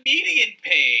even a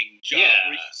median-paying job,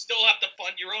 where you still have to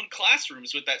fund your own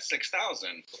classrooms with that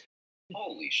 $6,000.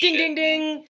 Holy shit! Ding, ding,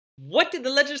 ding! What did the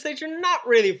legislature not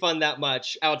really fund that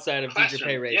much outside of teacher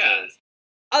pay raises? Yeah.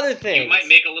 Other things. You might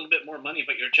make a little bit more money,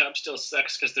 but your job still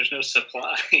sucks because there's no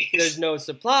supplies. There's no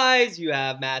supplies. You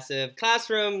have massive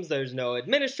classrooms. There's no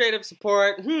administrative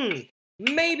support.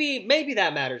 Maybe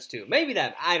that matters too. Maybe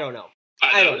that. I don't know.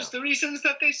 Are those the reasons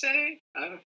that they say?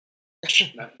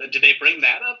 Did they bring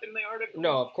that up in the article?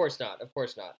 No, of course not.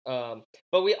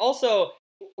 But we're also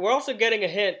getting a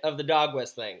hint of the dog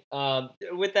whistling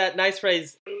with that nice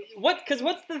phrase. What's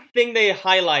the thing they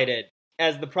highlighted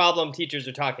as the problem teachers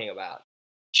are talking about?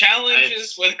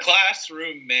 Challenges with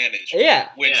classroom management,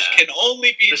 which can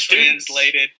only be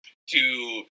translated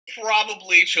to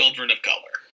probably children of color.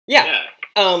 Yeah.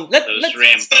 Let's the little.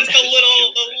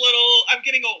 I'm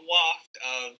getting a waft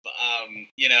of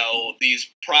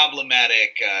these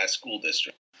problematic school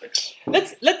districts.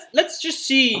 Let's just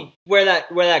see where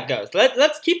that goes.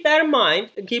 Let's keep that in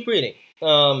mind and keep reading.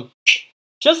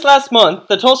 Just last month,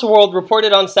 the Tulsa World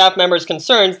reported on staff members'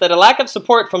 concerns that a lack of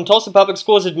support from Tulsa Public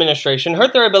Schools administration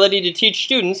hurt their ability to teach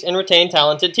students and retain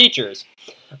talented teachers.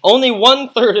 Only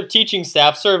 1/3 of teaching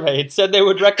staff surveyed said they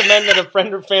would recommend that a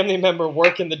friend or family member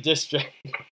work in the district.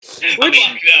 No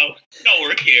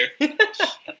work here.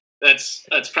 That's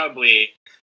probably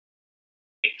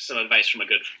some advice from a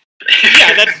good friend.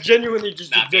 Yeah, that's genuinely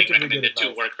just not being objectively good recommended advice.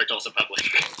 to work for Tulsa Public.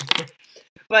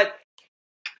 But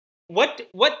what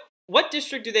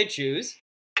district do they choose?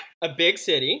 A big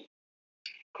city.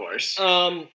 Of course.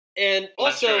 And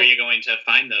also, that's where you're going to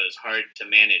find those hard to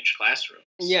manage classrooms.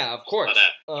 Yeah, of course.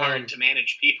 Hard to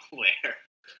manage people there.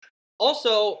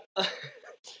 Also,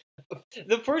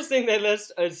 the first thing they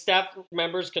list as staff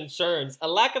members' concerns: a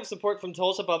lack of support from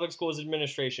Tulsa Public Schools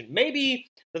administration. Maybe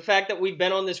the fact that we've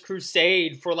been on this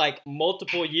crusade for like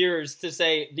multiple years to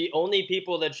say the only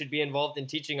people that should be involved in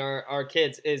teaching our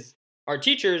kids is our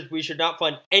teachers, we should not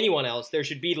fund anyone else. There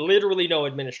should be literally no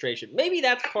administration. Maybe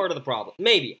that's part of the problem.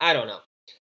 Maybe. I don't know.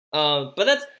 But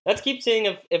let's keep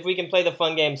seeing if we can play the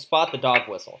fun game, Spot the Dog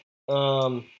Whistle.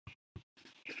 An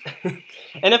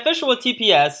official with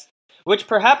TPS, which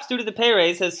perhaps due to the pay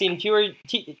raise has seen fewer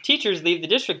teachers leave the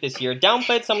district this year,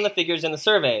 downplayed some of the figures in the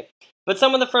survey. But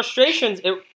some of the frustrations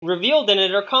it revealed in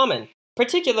it are common,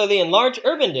 particularly in large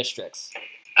urban districts.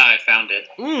 I found it.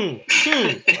 I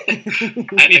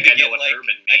need to get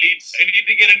urban means. I need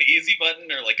to get an easy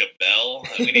button or like a bell.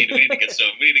 We need to get some.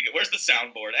 We need to get. Where's the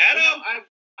soundboard, Adam?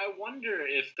 I wonder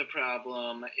if the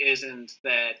problem isn't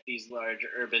that these large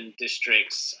urban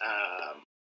districts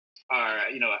are,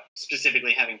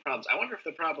 specifically having problems. I wonder if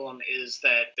the problem is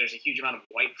that there's a huge amount of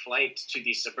white flight to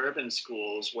these suburban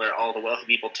schools where all the wealthy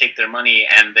people take their money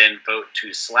and then vote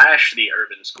to slash the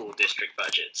urban school district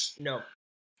budgets. No.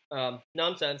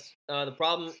 Nonsense. The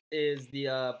problem is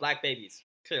the black babies,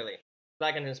 clearly.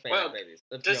 Black and Hispanic babies.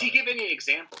 Does he give any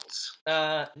examples?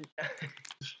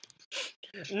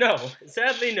 No.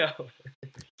 Sadly, no.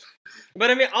 But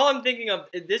I mean, all I'm thinking of,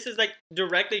 this is like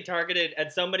directly targeted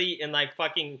at somebody in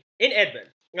in Edmond.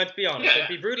 Let's be honest. Let's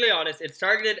be brutally honest. It's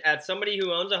targeted at somebody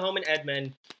who owns a home in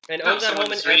Edmond and owns that home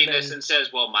in Edmond. Reading this and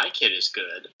says, well, my kid is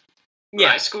good. Yeah.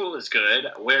 My school is good.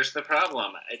 Where's the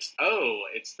problem? It's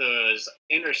those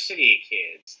inner city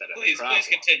kids that are the problem. Please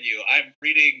continue. I'm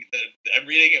reading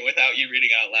it without you reading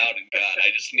out loud, and God,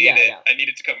 I just need it. I need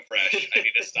it to come fresh. I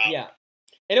need to stop. Yeah.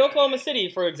 In Oklahoma City,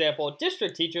 for example,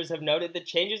 district teachers have noted that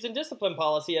changes in discipline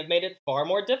policy have made it far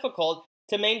more difficult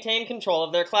to maintain control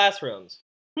of their classrooms.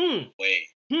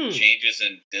 Changes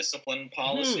in discipline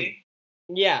policy?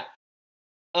 Yeah.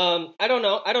 I don't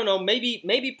know.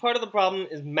 Maybe part of the problem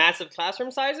is massive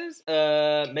classroom sizes.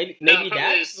 Maybe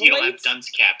that is you don't have dunce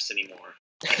caps anymore.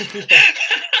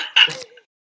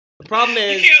 The problem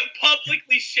is you can't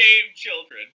publicly shame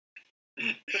children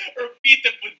or beat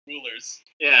them with rulers.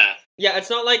 Yeah. Yeah, it's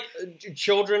not like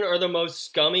children are the most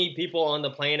scummy people on the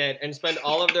planet and spend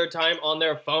all of their time on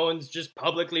their phones just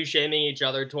publicly shaming each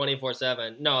other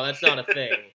 24/7. No, that's not a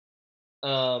thing.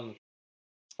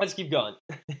 Let's keep going.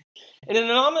 In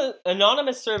an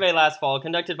anonymous survey last fall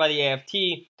conducted by the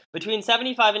AFT, between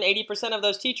 75 and 80% of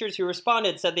those teachers who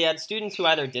responded said they had students who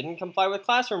either didn't comply with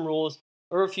classroom rules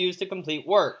or refused to complete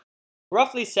work.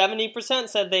 Roughly 70%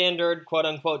 said they endured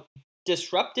quote-unquote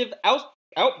disruptive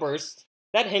outbursts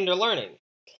that hinder learning.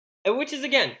 Which is,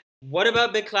 again, what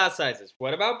about big class sizes?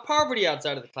 What about poverty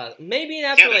outside of the class? Maybe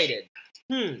that's related.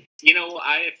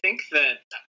 I think that,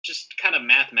 just kind of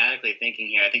mathematically thinking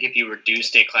here, I think if you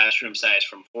reduced a classroom size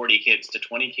from 40 kids to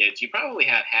 20 kids, you probably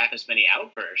have half as many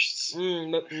outbursts.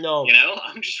 No.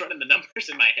 I'm just running the numbers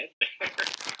in my head there.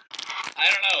 I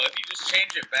don't know. If you just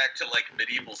change it back to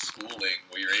medieval schooling,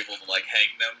 where you're able to hang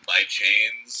them by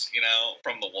chains,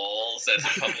 from the walls as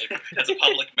a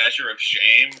public measure of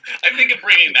shame, I think of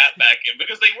bringing that back in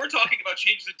because they were talking about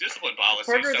changing the discipline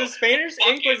policy. Parker, the Spanish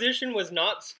Inquisition was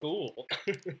not school.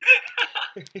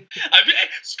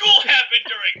 School happened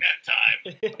during that time.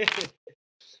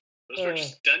 Those were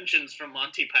just dungeons from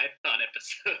Monty Python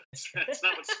episodes. That's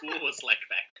not what school was like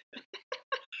back then.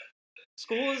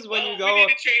 School is when you go.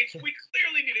 We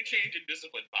clearly need a change in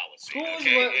discipline policy. School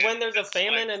is when there's a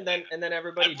famine and then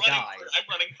everybody dies. I'm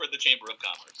running for the Chamber of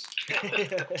Commerce.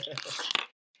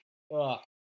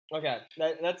 Okay,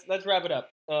 let's wrap it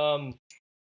up.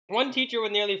 One teacher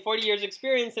with nearly 40 years'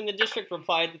 experience in the district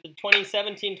replied that the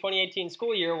 2017-2018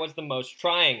 school year was the most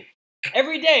trying.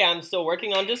 Every day I'm still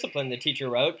working on discipline, the teacher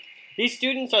wrote. These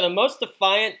students are the most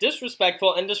defiant,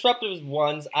 disrespectful, and disruptive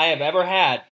ones I have ever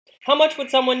had. How much would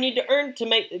someone need to earn to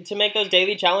make those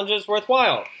daily challenges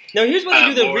worthwhile? Now, here's what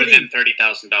I do. More than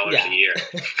 $30,000 a year.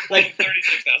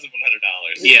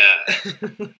 $36,100. Yeah.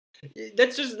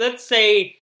 Let's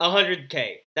say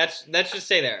 $100K. Let's just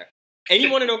say there.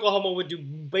 Anyone in Oklahoma would do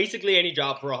basically any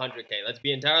job for $100K. Let's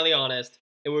be entirely honest.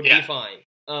 It would be fine.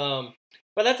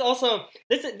 But that's also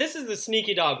this is the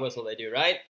sneaky dog whistle they do,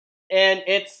 right? And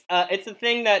it's a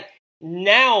thing that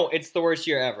now it's the worst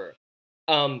year ever.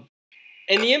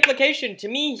 And the implication to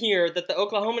me here that the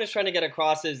Oklahoman is trying to get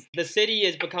across is the city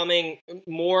is becoming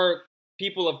more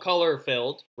people of color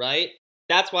filled, right?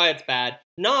 That's why it's bad.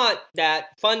 Not that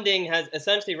funding has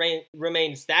essentially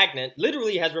remained stagnant,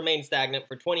 literally has remained stagnant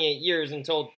for 28 years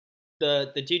until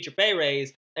the teacher pay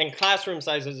raise, and classroom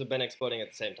sizes have been exploding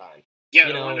at the same time. Yeah,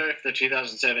 I wonder if the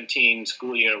 2017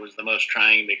 school year was the most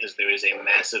trying because there was a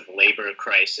massive labor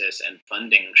crisis and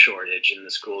funding shortage in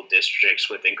the school districts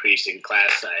with increasing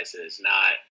class sizes,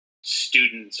 not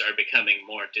students are becoming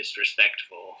more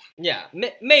disrespectful. Yeah,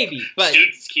 maybe, but...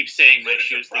 Students keep saying my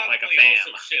shoes look like a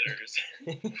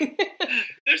fan.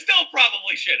 They're still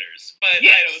probably shitters, but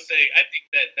Yes. I think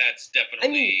that's definitely.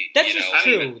 I mean, that's just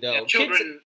true, though.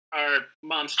 Children are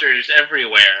monsters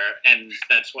everywhere, and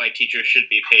that's why teachers should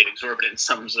be paid exorbitant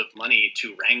sums of money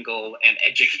to wrangle and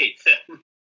educate them.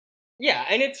 Yeah,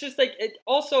 and it's just like it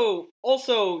also,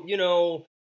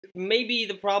 maybe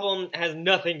the problem has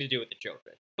nothing to do with the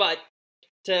children. But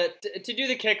to do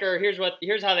the kicker,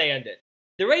 here's how they end it.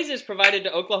 The raises provided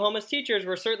to Oklahoma's teachers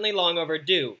were certainly long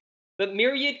overdue, but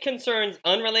myriad concerns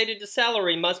unrelated to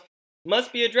salary must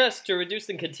be addressed to reduce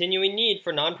the continuing need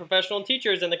for non-professional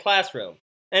teachers in the classroom.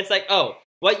 And it's like,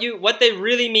 what they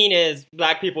really mean is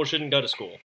black people shouldn't go to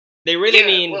school. They really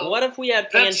mean, what if we had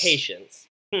plantations?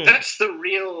 That's the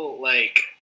real,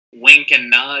 wink and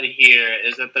nod here,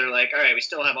 is that they're like, all right, we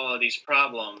still have all of these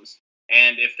problems,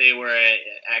 and if they were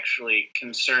actually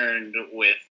concerned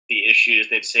with the issues,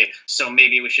 they'd say, so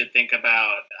maybe we should think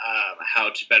about how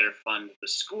to better fund the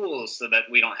schools so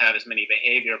that we don't have as many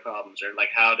behavior problems, or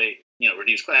how to,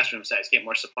 reduce classroom size, get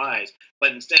more supplies.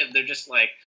 But instead, they're just like,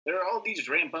 there are all these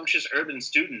rambunctious urban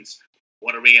students.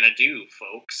 What are we going to do,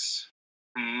 folks?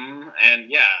 And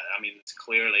yeah, I mean, it's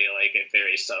clearly a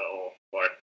very subtle, or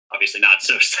obviously not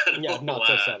so subtle,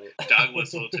 so subtle. dog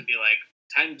whistle to be like,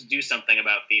 time to do something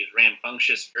about these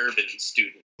rambunctious urban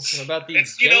students. About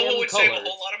these what would save a whole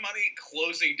lot of money?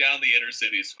 Closing down the inner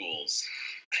city schools.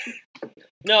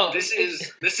 No, this is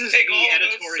take the all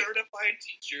editorial those certified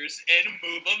teachers and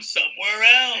move them somewhere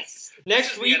else.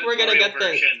 Next week we're gonna get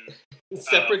the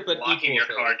separate but locking equal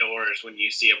your car doors when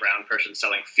you see a brown person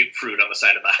selling fruit on the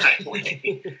side of the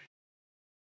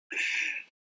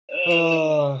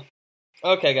highway.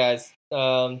 Okay, guys.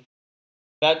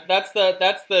 That's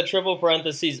the triple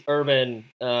parentheses urban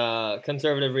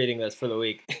conservative reading list for the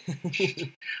week.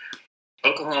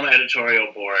 Oklahoma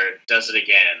editorial board does it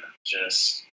again.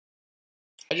 Just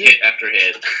hit after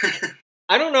hit.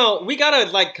 I don't know. We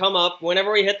gotta come up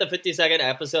whenever we hit the 52nd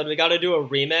episode. We gotta do a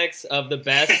remix of the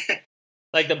best,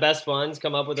 the best ones.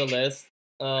 Come up with a list.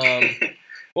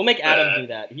 We'll make Adam do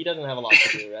that. He doesn't have a lot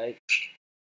to do, right?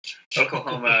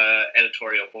 Oklahoma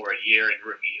editorial board year in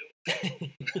review.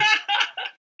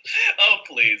 Oh,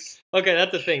 please. Okay,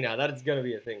 that's a thing now. That is going to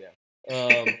be a thing now.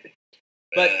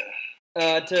 But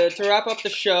to wrap up the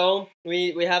show,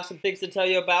 we have some things to tell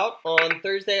you about. On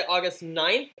Thursday, August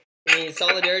 9th, the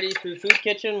Solidarity Through Food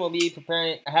Kitchen will be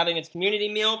having its community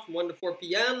meal from 1 to 4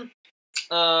 p.m.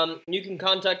 You can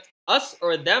contact us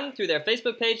or them through their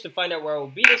Facebook page to find out where we'll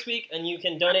be this week, and you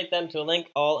can donate them to a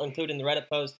link I'll include in the Reddit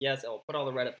post. Yes, I'll put all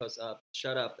the Reddit posts up.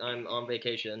 Shut up, I'm on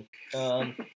vacation.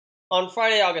 On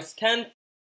Friday, August 10th,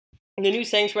 the New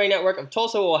Sanctuary Network of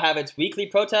Tulsa will have its weekly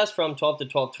protest from 12 to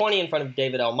 12:20 in front of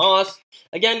David L. Moss.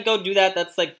 Again, go do that.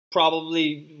 That's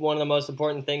probably one of the most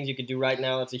important things you could do right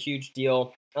now. It's a huge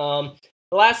deal. The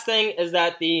last thing is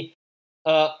that the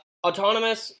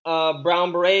autonomous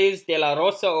Brown Berets de la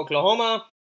Rosa, Oklahoma,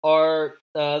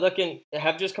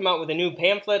 have just come out with a new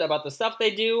pamphlet about the stuff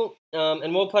they do,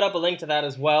 and we'll put up a link to that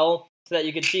as well, so that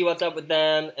you can see what's up with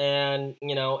them. And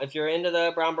if you're into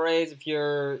the Brown Berets,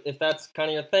 if that's kind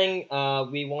of your thing,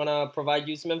 we want to provide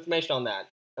you some information on that.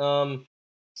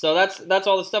 So that's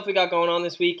all the stuff we got going on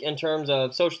this week in terms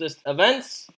of socialist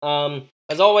events.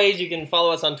 As always, you can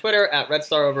follow us on Twitter at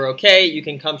RedStarOverOK. You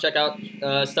can come check out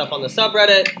stuff on the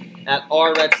subreddit at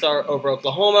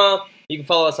rRedStarOverOklahoma. You can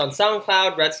follow us on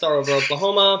SoundCloud, Red Star Over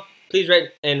Oklahoma. Please rate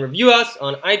and review us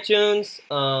on iTunes.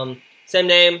 Same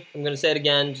name. I'm going to say it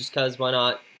again just because why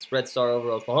not? It's Red Star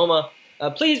Over Oklahoma.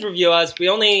 Please review us. We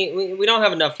don't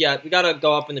have enough yet. We got to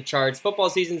go up in the charts. Football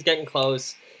season's getting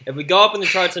close. If we go up in the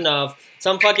charts enough,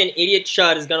 some fucking idiot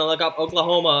chud is going to look up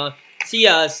Oklahoma, see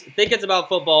us, think it's about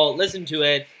football, listen to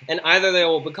it, and either they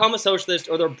will become a socialist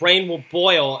or their brain will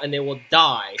boil and they will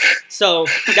die. So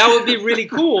that would be really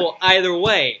cool either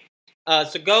way.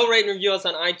 So go rate and review us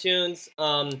on iTunes,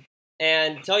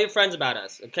 and tell your friends about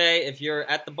us, okay? If you're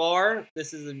at the bar,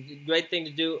 this is a great thing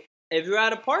to do. If you're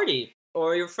at a party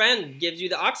or your friend gives you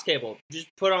the aux cable, just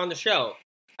put it on the show.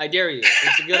 I dare you.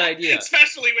 It's a good idea.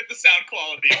 Especially with the sound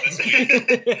quality of this week.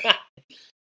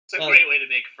 It's a great way to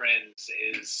make friends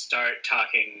is start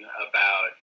talking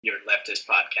about your leftist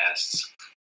podcasts.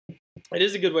 It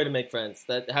is a good way to make friends.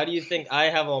 How do you think I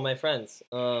have all my friends?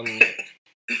 Twitter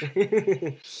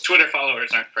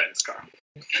followers aren't friends, Carl.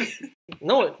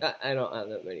 No, I don't have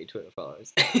that many Twitter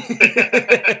followers.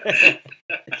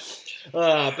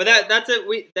 But that's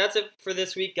it. That's it for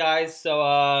this week, guys.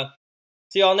 So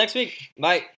see y'all next week.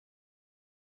 Bye.